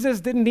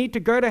 Jesus didn't need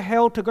to go to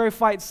hell to go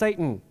fight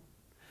Satan,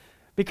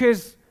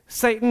 because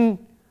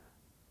Satan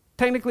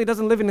technically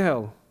doesn't live in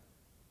hell.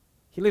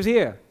 He lives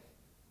here,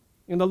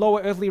 in the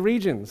lower earthly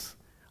regions,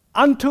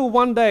 until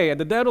one day at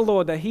the day of the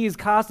Lord that he is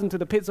cast into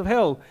the pits of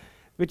hell,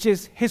 which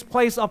is his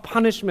place of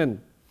punishment.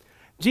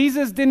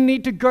 Jesus didn't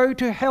need to go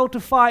to hell to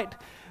fight,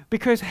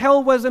 because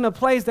hell wasn't a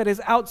place that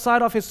is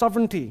outside of his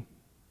sovereignty.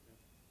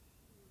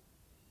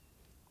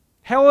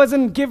 Hell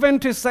wasn't given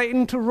to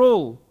Satan to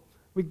rule.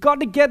 We've got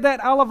to get that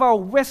out of our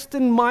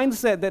Western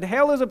mindset, that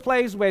hell is a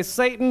place where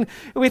Satan,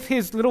 with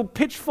his little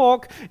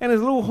pitchfork and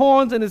his little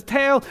horns and his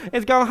tail,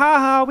 is going, "Ha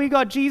ha, we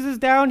got Jesus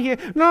down here."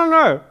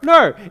 No.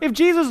 If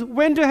Jesus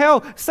went to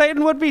hell,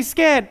 Satan would be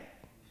scared.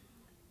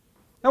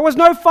 There was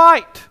no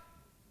fight.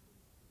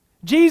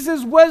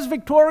 Jesus was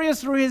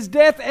victorious through his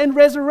death and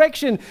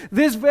resurrection.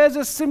 This verse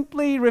just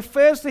simply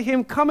refers to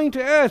him coming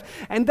to earth.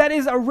 And that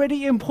is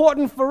already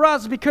important for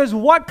us, because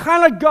what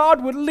kind of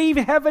God would leave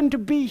heaven to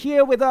be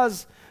here with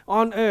us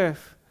on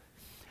earth?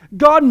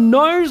 God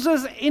knows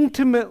us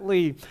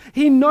intimately.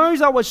 He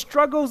knows our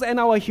struggles and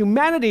our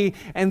humanity,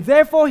 and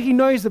therefore he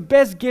knows the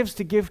best gifts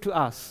to give to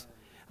us.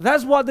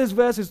 That's what this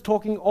verse is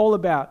talking all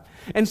about.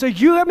 And so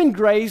you have been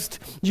graced,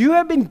 you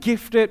have been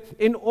gifted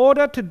in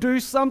order to do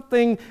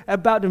something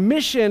about the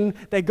mission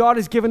that God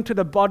has given to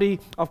the body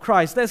of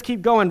Christ. Let's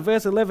keep going.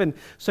 Verse 11.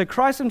 So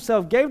Christ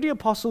himself gave the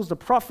apostles, the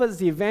prophets,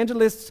 the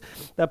evangelists,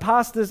 the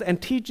pastors, and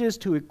teachers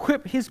to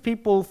equip his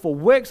people for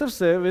works of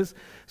service,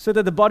 so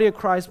that the body of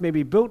Christ may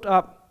be built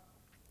up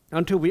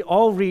until we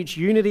all reach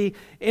unity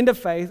in the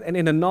faith and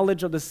in the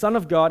knowledge of the Son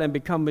of God and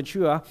become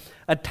mature,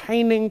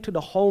 attaining to the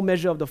whole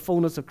measure of the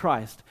fullness of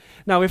Christ.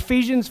 Now,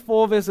 Ephesians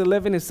 4 verse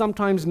 11 is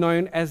sometimes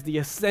known as the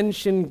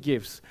ascension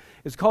gifts.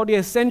 It's called the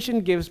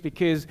ascension gifts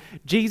because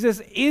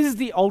Jesus is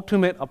the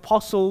ultimate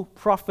apostle,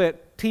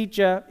 prophet,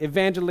 teacher,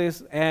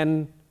 evangelist,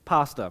 and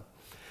pastor.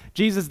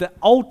 Jesus, the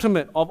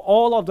ultimate of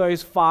all of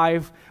those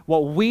five,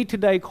 what we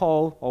today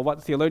call, or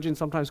what theologians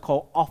sometimes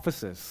call,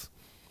 offices.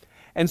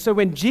 And so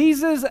when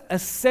Jesus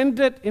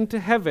ascended into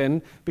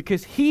heaven,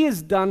 because he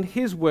has done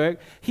his work,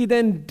 he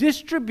then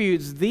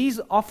distributes these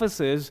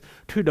offices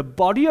to the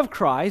body of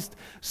Christ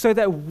so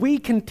that we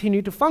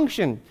continue to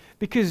function.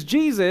 Because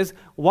Jesus,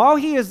 while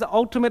he is the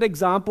ultimate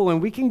example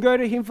and we can go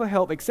to him for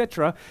help,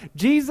 etc.,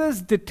 Jesus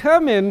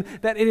determined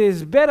that it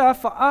is better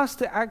for us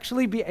to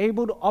actually be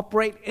able to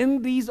operate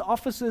in these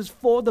offices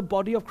for the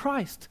body of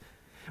Christ.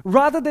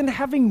 Rather than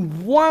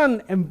having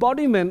one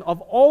embodiment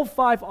of all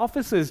five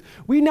offices,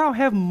 we now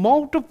have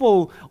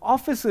multiple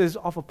offices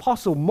of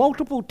apostle,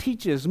 multiple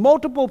teachers,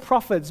 multiple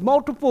prophets,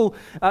 multiple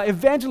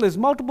evangelists,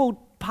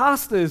 multiple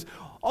pastors,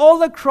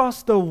 all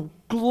across the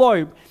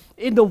globe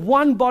in the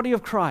one body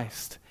of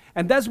Christ.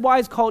 And that's why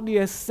it's called the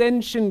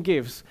ascension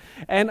gifts.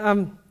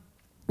 And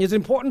it's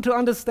important to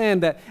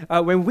understand that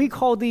when we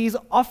call these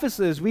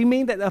offices, we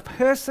mean that a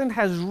person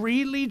has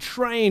really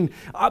trained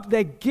up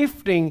their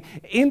gifting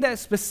in that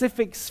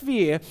specific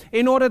sphere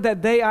in order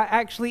that they are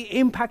actually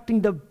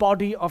impacting the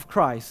body of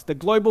Christ, the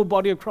global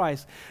body of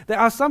Christ. There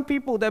are some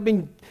people that have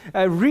been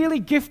really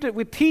gifted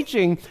with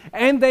teaching,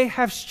 and they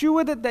have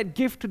stewarded that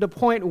gift to the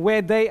point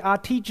where they are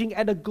teaching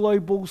at a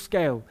global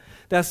scale.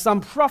 There are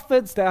some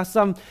prophets, there are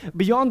some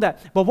beyond that.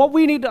 But what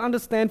we need to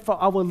understand for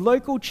our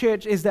local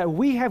church is that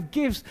we have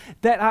gifts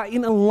that are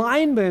in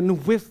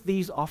alignment with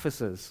these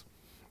offices.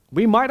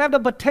 We might have the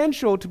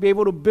potential to be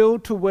able to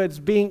build towards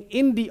being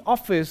in the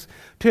office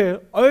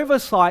to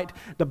oversight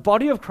the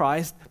body of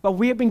Christ, but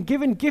we have been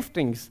given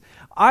giftings.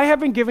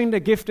 I've been given the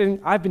gifting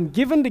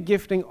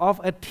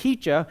of a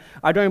teacher.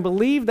 I don't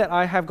believe that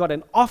I have got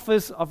an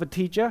office of a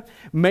teacher.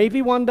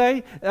 Maybe one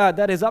day,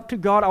 that is up to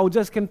God. I'll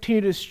just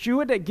continue to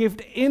steward that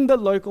gift in the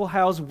local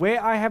house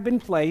where I have been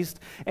placed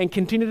and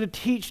continue to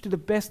teach to the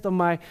best of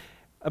my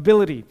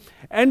ability.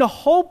 And the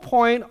whole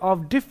point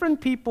of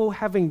different people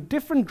having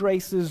different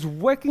graces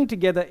working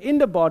together in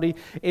the body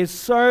is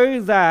so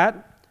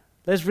that,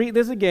 let's read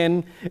this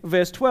again,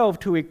 verse 12,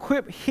 to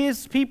equip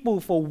his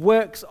people for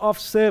works of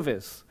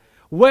service.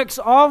 Works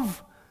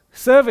of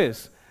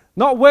service,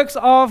 not works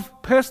of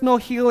personal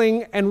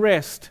healing and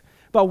rest,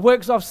 but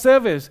works of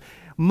service.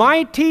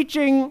 My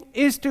teaching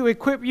is to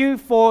equip you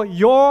for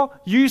your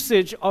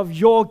usage of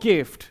your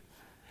gift.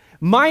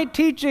 My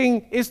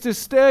teaching is to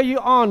stir you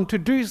on to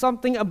do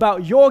something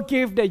about your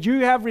gift that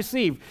you have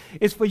received.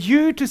 It's for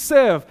you to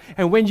serve.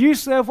 And when you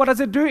serve, what does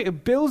it do?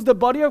 It builds the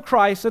body of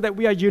Christ so that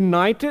we are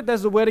united,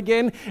 there's the word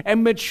again,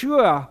 and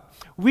mature.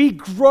 We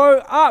grow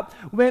up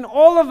when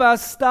all of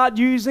us start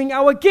using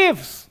our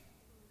gifts.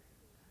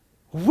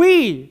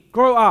 We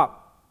grow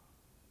up.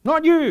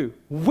 Not you.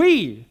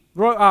 We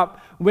grow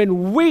up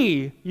when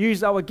we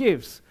use our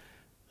gifts.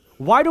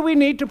 Why do we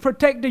need to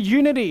protect the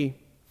unity?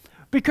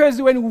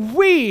 Because when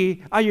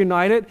we are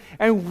united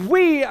and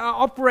we are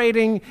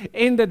operating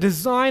in the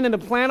design and the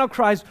plan of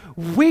Christ,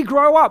 we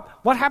grow up.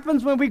 What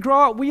happens when we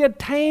grow up? We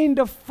attain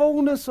the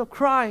fullness of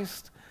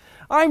Christ.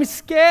 I'm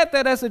scared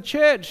that as a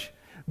church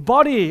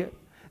body,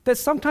 that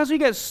sometimes we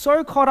get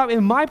so caught up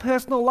in my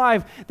personal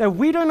life that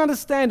we don't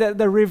understand that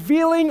the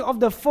revealing of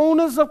the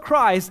fullness of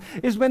Christ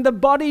is when the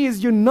body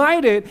is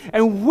united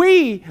and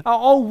we are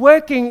all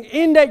working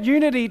in that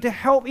unity to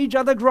help each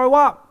other grow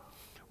up.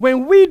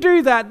 When we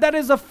do that, that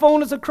is the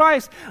fullness of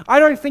Christ. I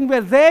don't think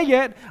we're there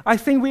yet. I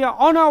think we are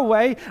on our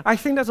way. I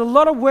think there's a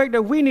lot of work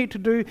that we need to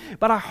do,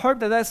 but I hope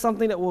that that's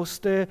something that will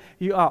stir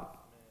you up.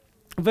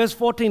 Verse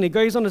 14, it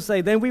goes on to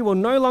say, then we will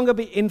no longer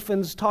be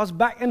infants, tossed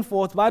back and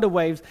forth by the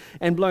waves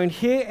and blown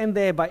here and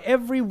there by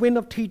every wind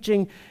of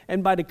teaching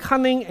and by the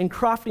cunning and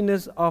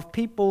craftiness of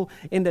people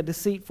in their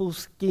deceitful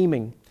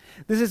scheming.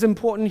 This is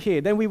important here.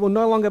 Then we will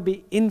no longer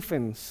be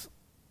infants.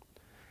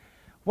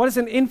 What is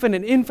an infant?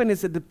 An infant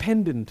is a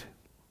dependent.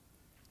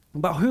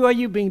 But who are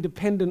you being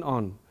dependent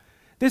on?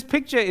 This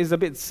picture is a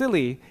bit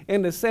silly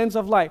in the sense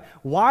of like,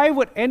 why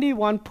would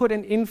anyone put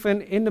an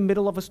infant in the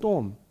middle of a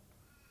storm?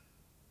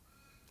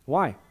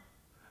 Why?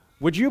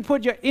 Would you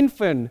put your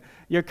infant,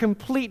 your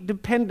complete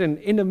dependent,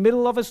 in the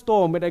middle of a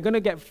storm where they're going to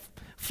get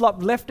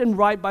flopped left and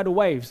right by the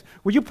waves?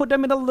 Would you put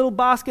them in a little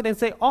basket and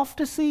say, off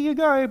to sea you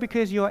go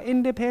because you're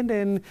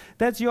independent?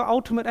 That's your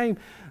ultimate aim.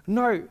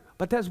 No,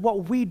 but that's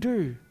what we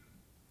do.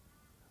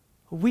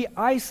 We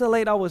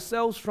isolate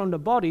ourselves from the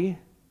body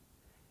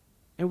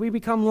and we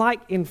become like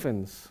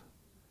infants,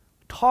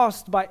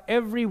 tossed by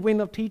every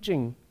wind of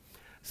teaching.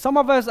 Some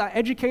of us are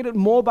educated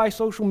more by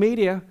social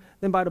media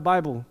than by the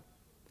Bible.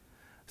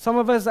 Some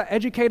of us are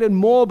educated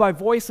more by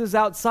voices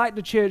outside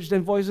the church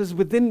than voices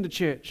within the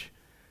church.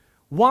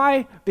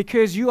 Why?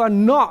 Because you are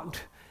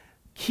not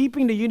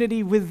keeping the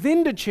unity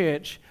within the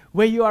church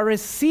where you are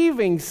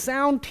receiving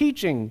sound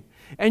teaching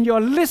and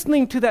you're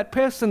listening to that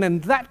person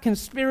and that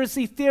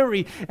conspiracy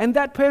theory and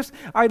that person.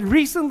 I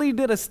recently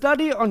did a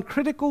study on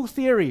critical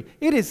theory.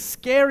 It is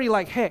scary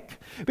like heck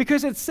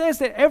because it says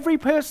that every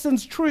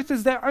person's truth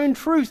is their own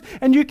truth,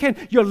 and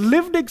your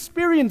lived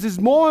experience is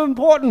more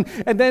important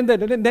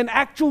than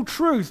actual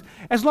truth.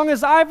 As long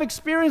as I've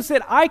experienced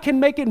it, I can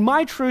make it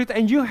my truth,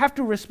 and you have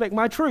to respect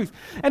my truth.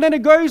 And then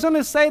it goes on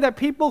to say that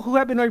people who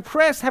have been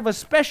oppressed have a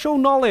special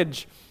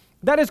knowledge.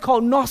 That is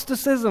called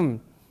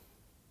Gnosticism.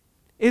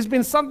 It's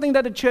been something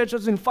that the church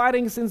has been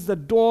fighting since the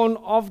dawn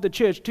of the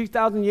church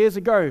 2,000 years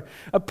ago.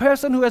 A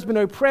person who has been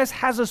oppressed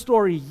has a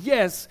story,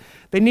 yes.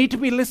 They need to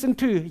be listened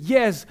to,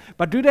 yes.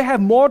 But do they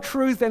have more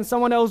truth than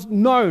someone else?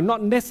 No,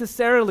 not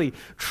necessarily.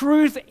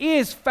 Truth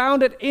is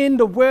founded in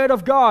the Word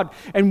of God.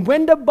 And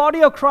when the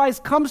body of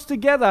Christ comes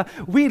together,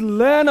 we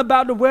learn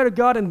about the Word of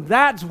God, and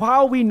that's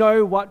how we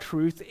know what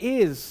truth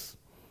is.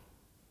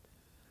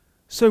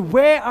 So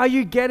where are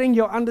you getting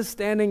your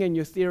understanding and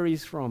your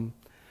theories from?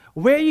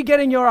 Where are you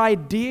getting your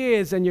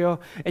ideas and your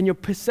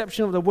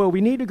perception of the world?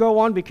 We need to go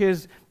on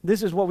because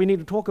this is what we need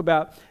to talk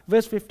about.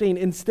 Verse 15,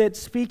 instead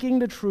speaking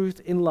the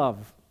truth in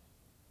love.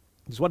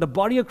 This is what the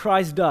body of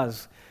Christ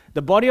does.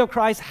 The body of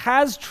Christ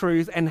has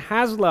truth and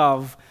has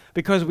love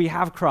because we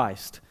have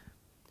Christ.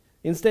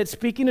 Instead,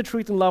 speaking the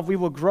truth in love, we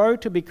will grow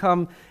to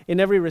become, in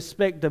every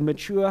respect, the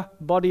mature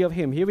body of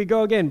Him. Here we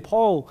go again.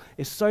 Paul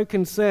is so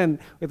concerned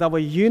with our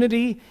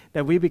unity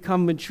that we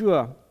become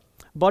mature.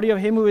 Body of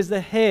Him who is the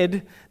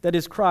head, that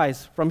is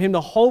Christ. From Him the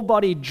whole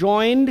body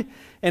joined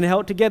and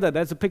held together.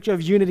 That's a picture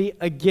of unity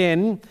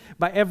again.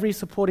 By every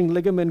supporting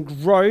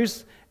ligament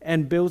grows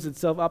and builds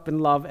itself up in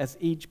love as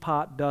each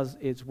part does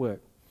its work.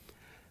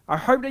 I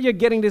hope that you're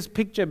getting this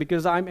picture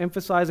because I'm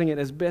emphasizing it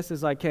as best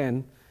as I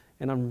can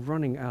and I'm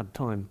running out of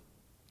time.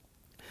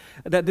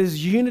 That this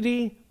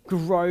unity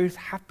growth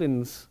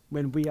happens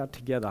when we are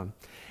together.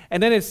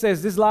 And then it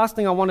says, this last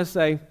thing I want to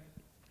say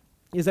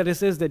is that it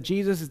says that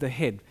Jesus is the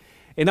head.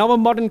 In our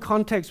modern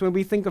context, when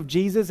we think of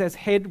Jesus as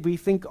head, we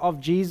think of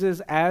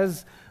Jesus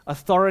as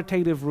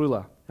authoritative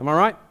ruler. Am I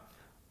right?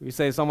 We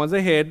say someone's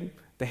the head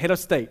of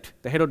state,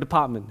 the head of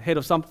department, head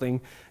of something.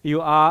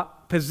 You are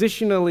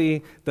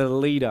positionally the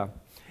leader.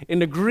 In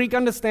the Greek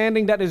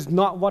understanding, that is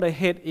not what a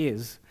head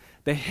is.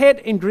 The head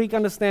in Greek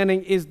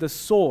understanding is the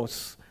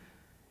source.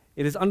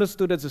 It is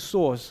understood as a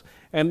source.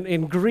 And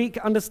in Greek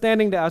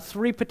understanding, there are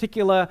three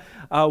particular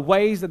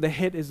ways that the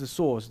head is the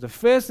source. The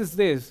first is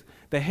this.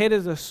 The head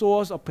is a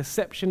source of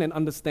perception and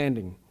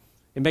understanding.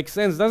 It makes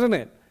sense, doesn't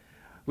it?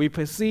 We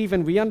perceive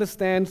and we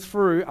understand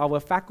through our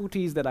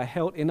faculties that are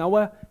held in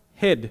our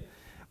head.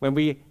 When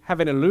we have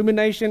an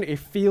illumination, it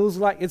feels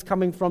like it's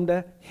coming from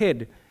the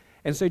head.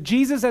 And so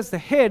Jesus as the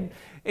head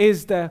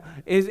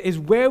is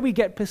where we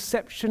get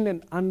perception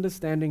and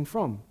understanding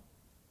from.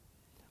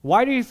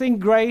 Why do you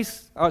think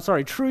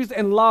truth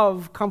and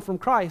love come from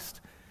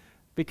Christ?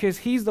 Because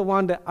He's the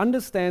one that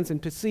understands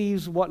and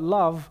perceives what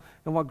love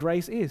and what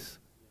grace is.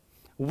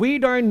 We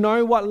don't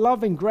know what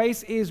love and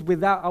grace is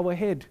without our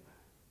head.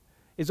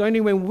 It's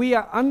only when we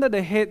are under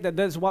the head that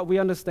that's what we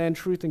understand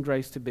truth and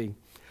grace to be.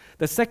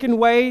 The second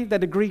way that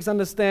the Greeks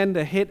understand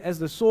the head as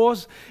the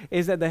source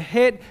is that the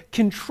head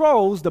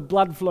controls the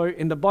blood flow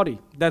in the body.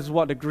 That's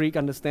what the Greek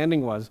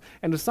understanding was.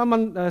 And to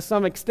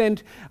some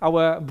extent,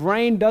 our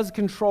brain does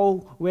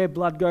control where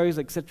blood goes,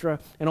 etc.,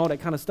 and all that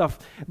kind of stuff.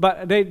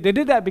 But they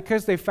did that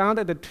because they found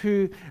that the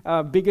two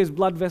biggest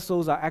blood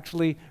vessels are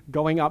actually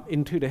going up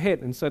into the head.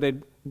 And so they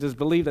just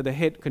believe that the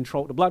head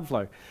controlled the blood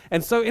flow.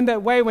 And so in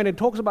that way, when it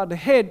talks about the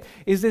head,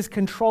 is this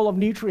control of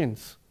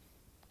nutrients.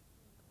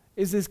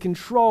 Is this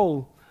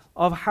control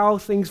of how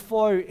things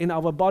flow in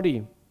our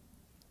body.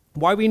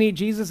 Why we need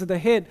Jesus at the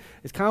head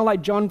is kind of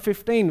like John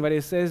 15, where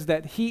it says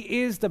that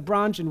He is the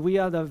branch and we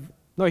are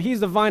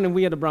He's the vine and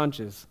we are the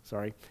branches.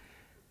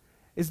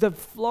 It's the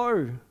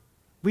flow.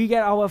 We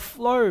get our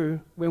flow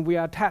when we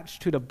are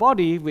attached to the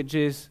body, which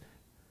is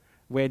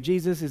where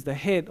Jesus is the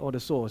head or the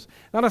source.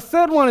 Now the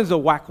third one is a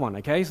whack one,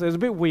 okay? So it's a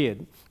bit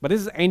weird, but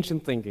this is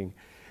ancient thinking.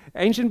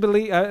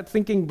 Ancient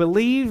thinking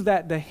believed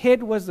that the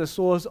head was the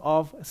source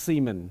of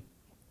semen.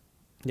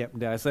 Yep,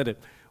 there I said it.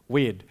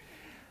 Weird.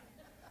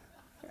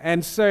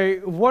 And so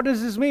what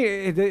does this mean?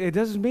 It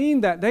doesn't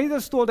mean that. They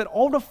just thought that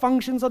all the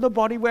functions of the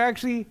body were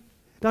actually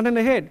done in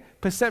the head.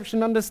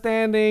 Perception,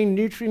 understanding,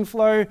 nutrient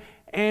flow,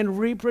 and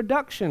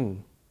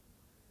reproduction.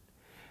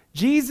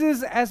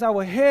 Jesus as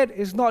our head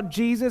is not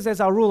Jesus as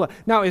our ruler.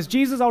 Now, is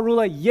Jesus our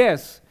ruler?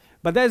 Yes.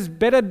 But that's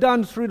better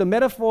done through the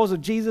metaphors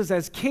of Jesus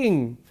as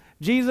king,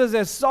 Jesus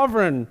as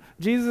sovereign,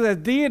 Jesus as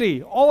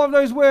deity. All of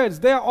those words,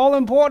 they're all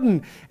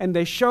important. And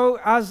they show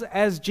us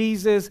as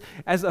Jesus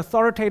as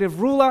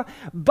authoritative ruler.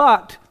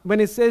 But when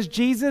it says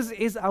Jesus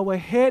is our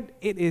head,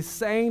 it is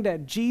saying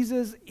that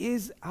Jesus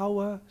is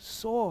our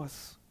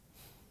source.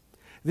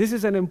 This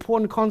is an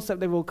important concept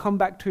that we'll come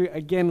back to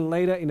again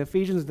later in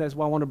Ephesians. That's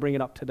why I want to bring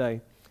it up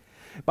today.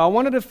 But I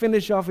wanted to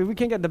finish off. If we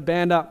can get the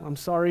band up, I'm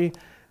sorry.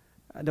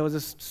 There was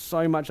just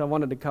so much I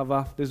wanted to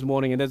cover this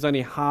morning, and there's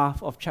only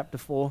half of chapter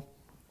 4.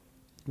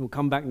 We'll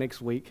come back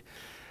next week.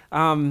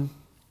 But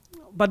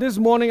this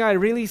morning I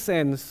really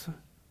sense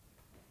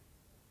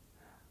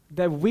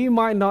that we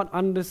might not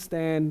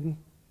understand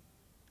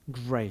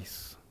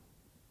grace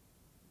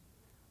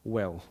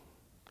well.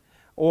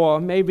 Or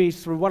maybe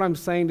through what I'm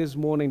saying this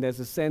morning, there's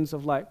a sense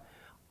of like,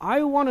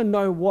 I want to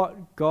know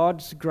what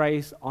God's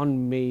grace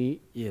on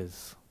me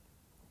is.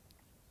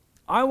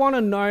 I want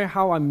to know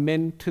how I'm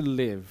meant to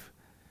live.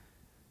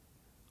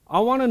 I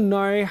want to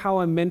know how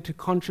I'm meant to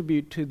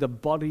contribute to the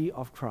body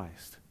of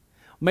Christ.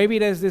 Maybe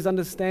there's this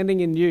understanding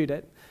in you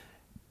that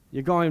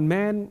you're going,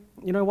 man,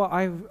 you know what,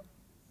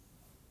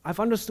 I've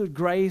understood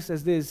grace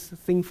as this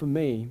thing for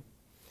me,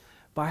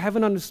 but I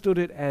haven't understood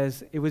it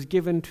as it was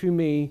given to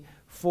me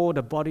for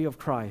the body of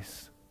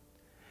Christ.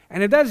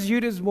 And if that's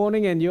you this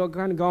morning and you're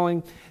kind of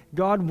going,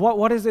 God,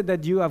 what is it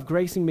that you are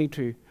gracing me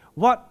to?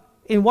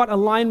 In what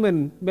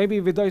alignment,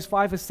 maybe with those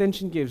 5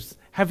 ascension gifts?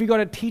 Have you got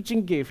a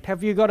teaching gift?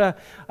 Have you got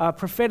a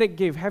prophetic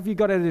gift? Have you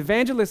got an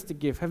evangelistic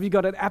gift? Have you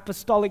got an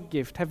apostolic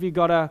gift? Have you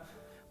got a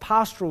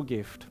pastoral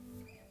gift?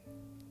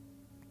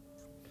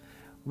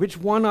 Which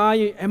one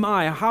am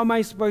I? How am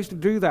I supposed to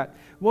do that?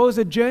 Well, it's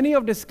a journey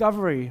of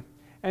discovery.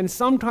 And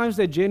sometimes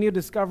the journey of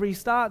discovery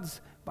starts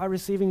by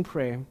receiving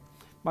prayer,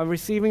 by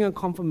receiving a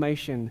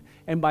confirmation,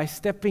 and by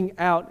stepping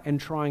out and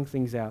trying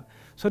things out.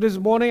 So this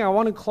morning, I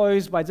want to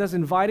close by just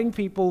inviting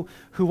people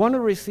who want to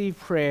receive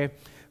prayer,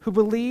 who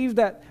believe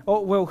that,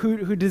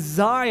 who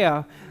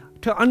desire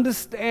to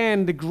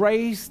understand the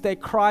grace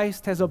that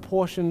Christ has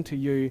apportioned to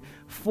you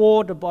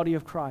for the body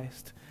of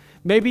Christ.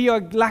 Maybe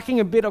you're lacking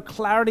a bit of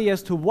clarity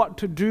as to what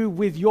to do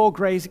with your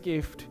grace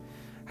gift.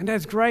 And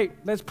that's great.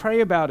 Let's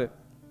pray about it.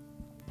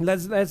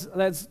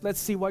 Let's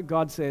see what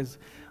God says.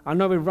 I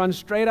know we've run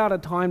straight out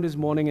of time this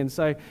morning, and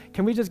so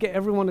can we just get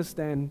everyone to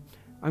stand?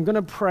 I'm going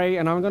to pray,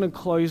 and I'm going to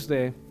close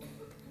there.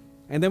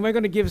 And then we're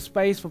going to give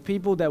space for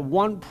people that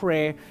want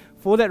prayer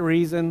for that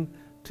reason,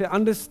 to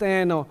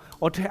understand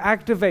or to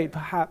activate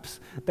perhaps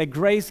the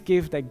grace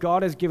gift that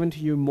God has given to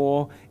you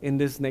more in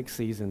this next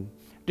season.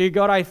 Dear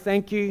God, I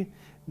thank you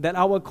that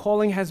our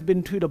calling has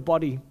been to the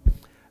body,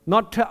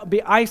 not to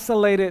be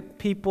isolated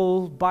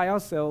people by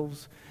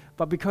ourselves,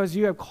 but because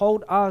you have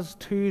called us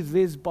to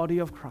this body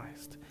of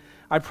Christ.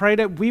 I pray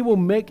that we will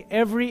make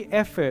every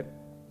effort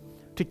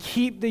to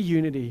keep the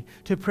unity,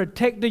 to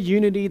protect the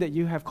unity that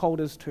you have called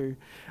us to.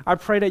 I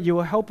pray that you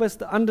will help us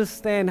to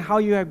understand how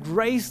you have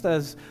graced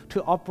us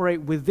to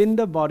operate within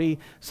the body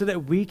so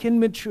that we can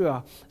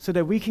mature, so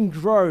that we can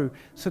grow,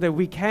 so that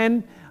we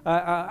can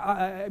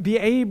be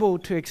able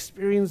to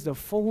experience the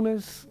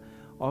fullness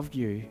of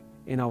you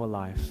in our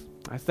lives.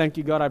 I thank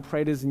you, God. I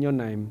pray this in your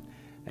name.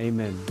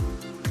 Amen.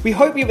 We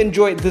hope you've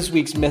enjoyed this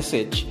week's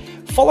message.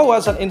 Follow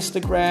us on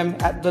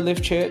Instagram at The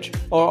Live Church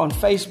or on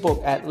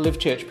Facebook at Live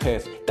Church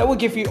Perth. That will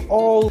give you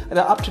all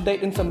the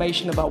up-to-date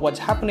information about what's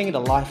happening in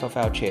the life of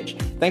our church.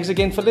 Thanks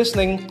again for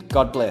listening.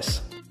 God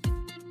bless.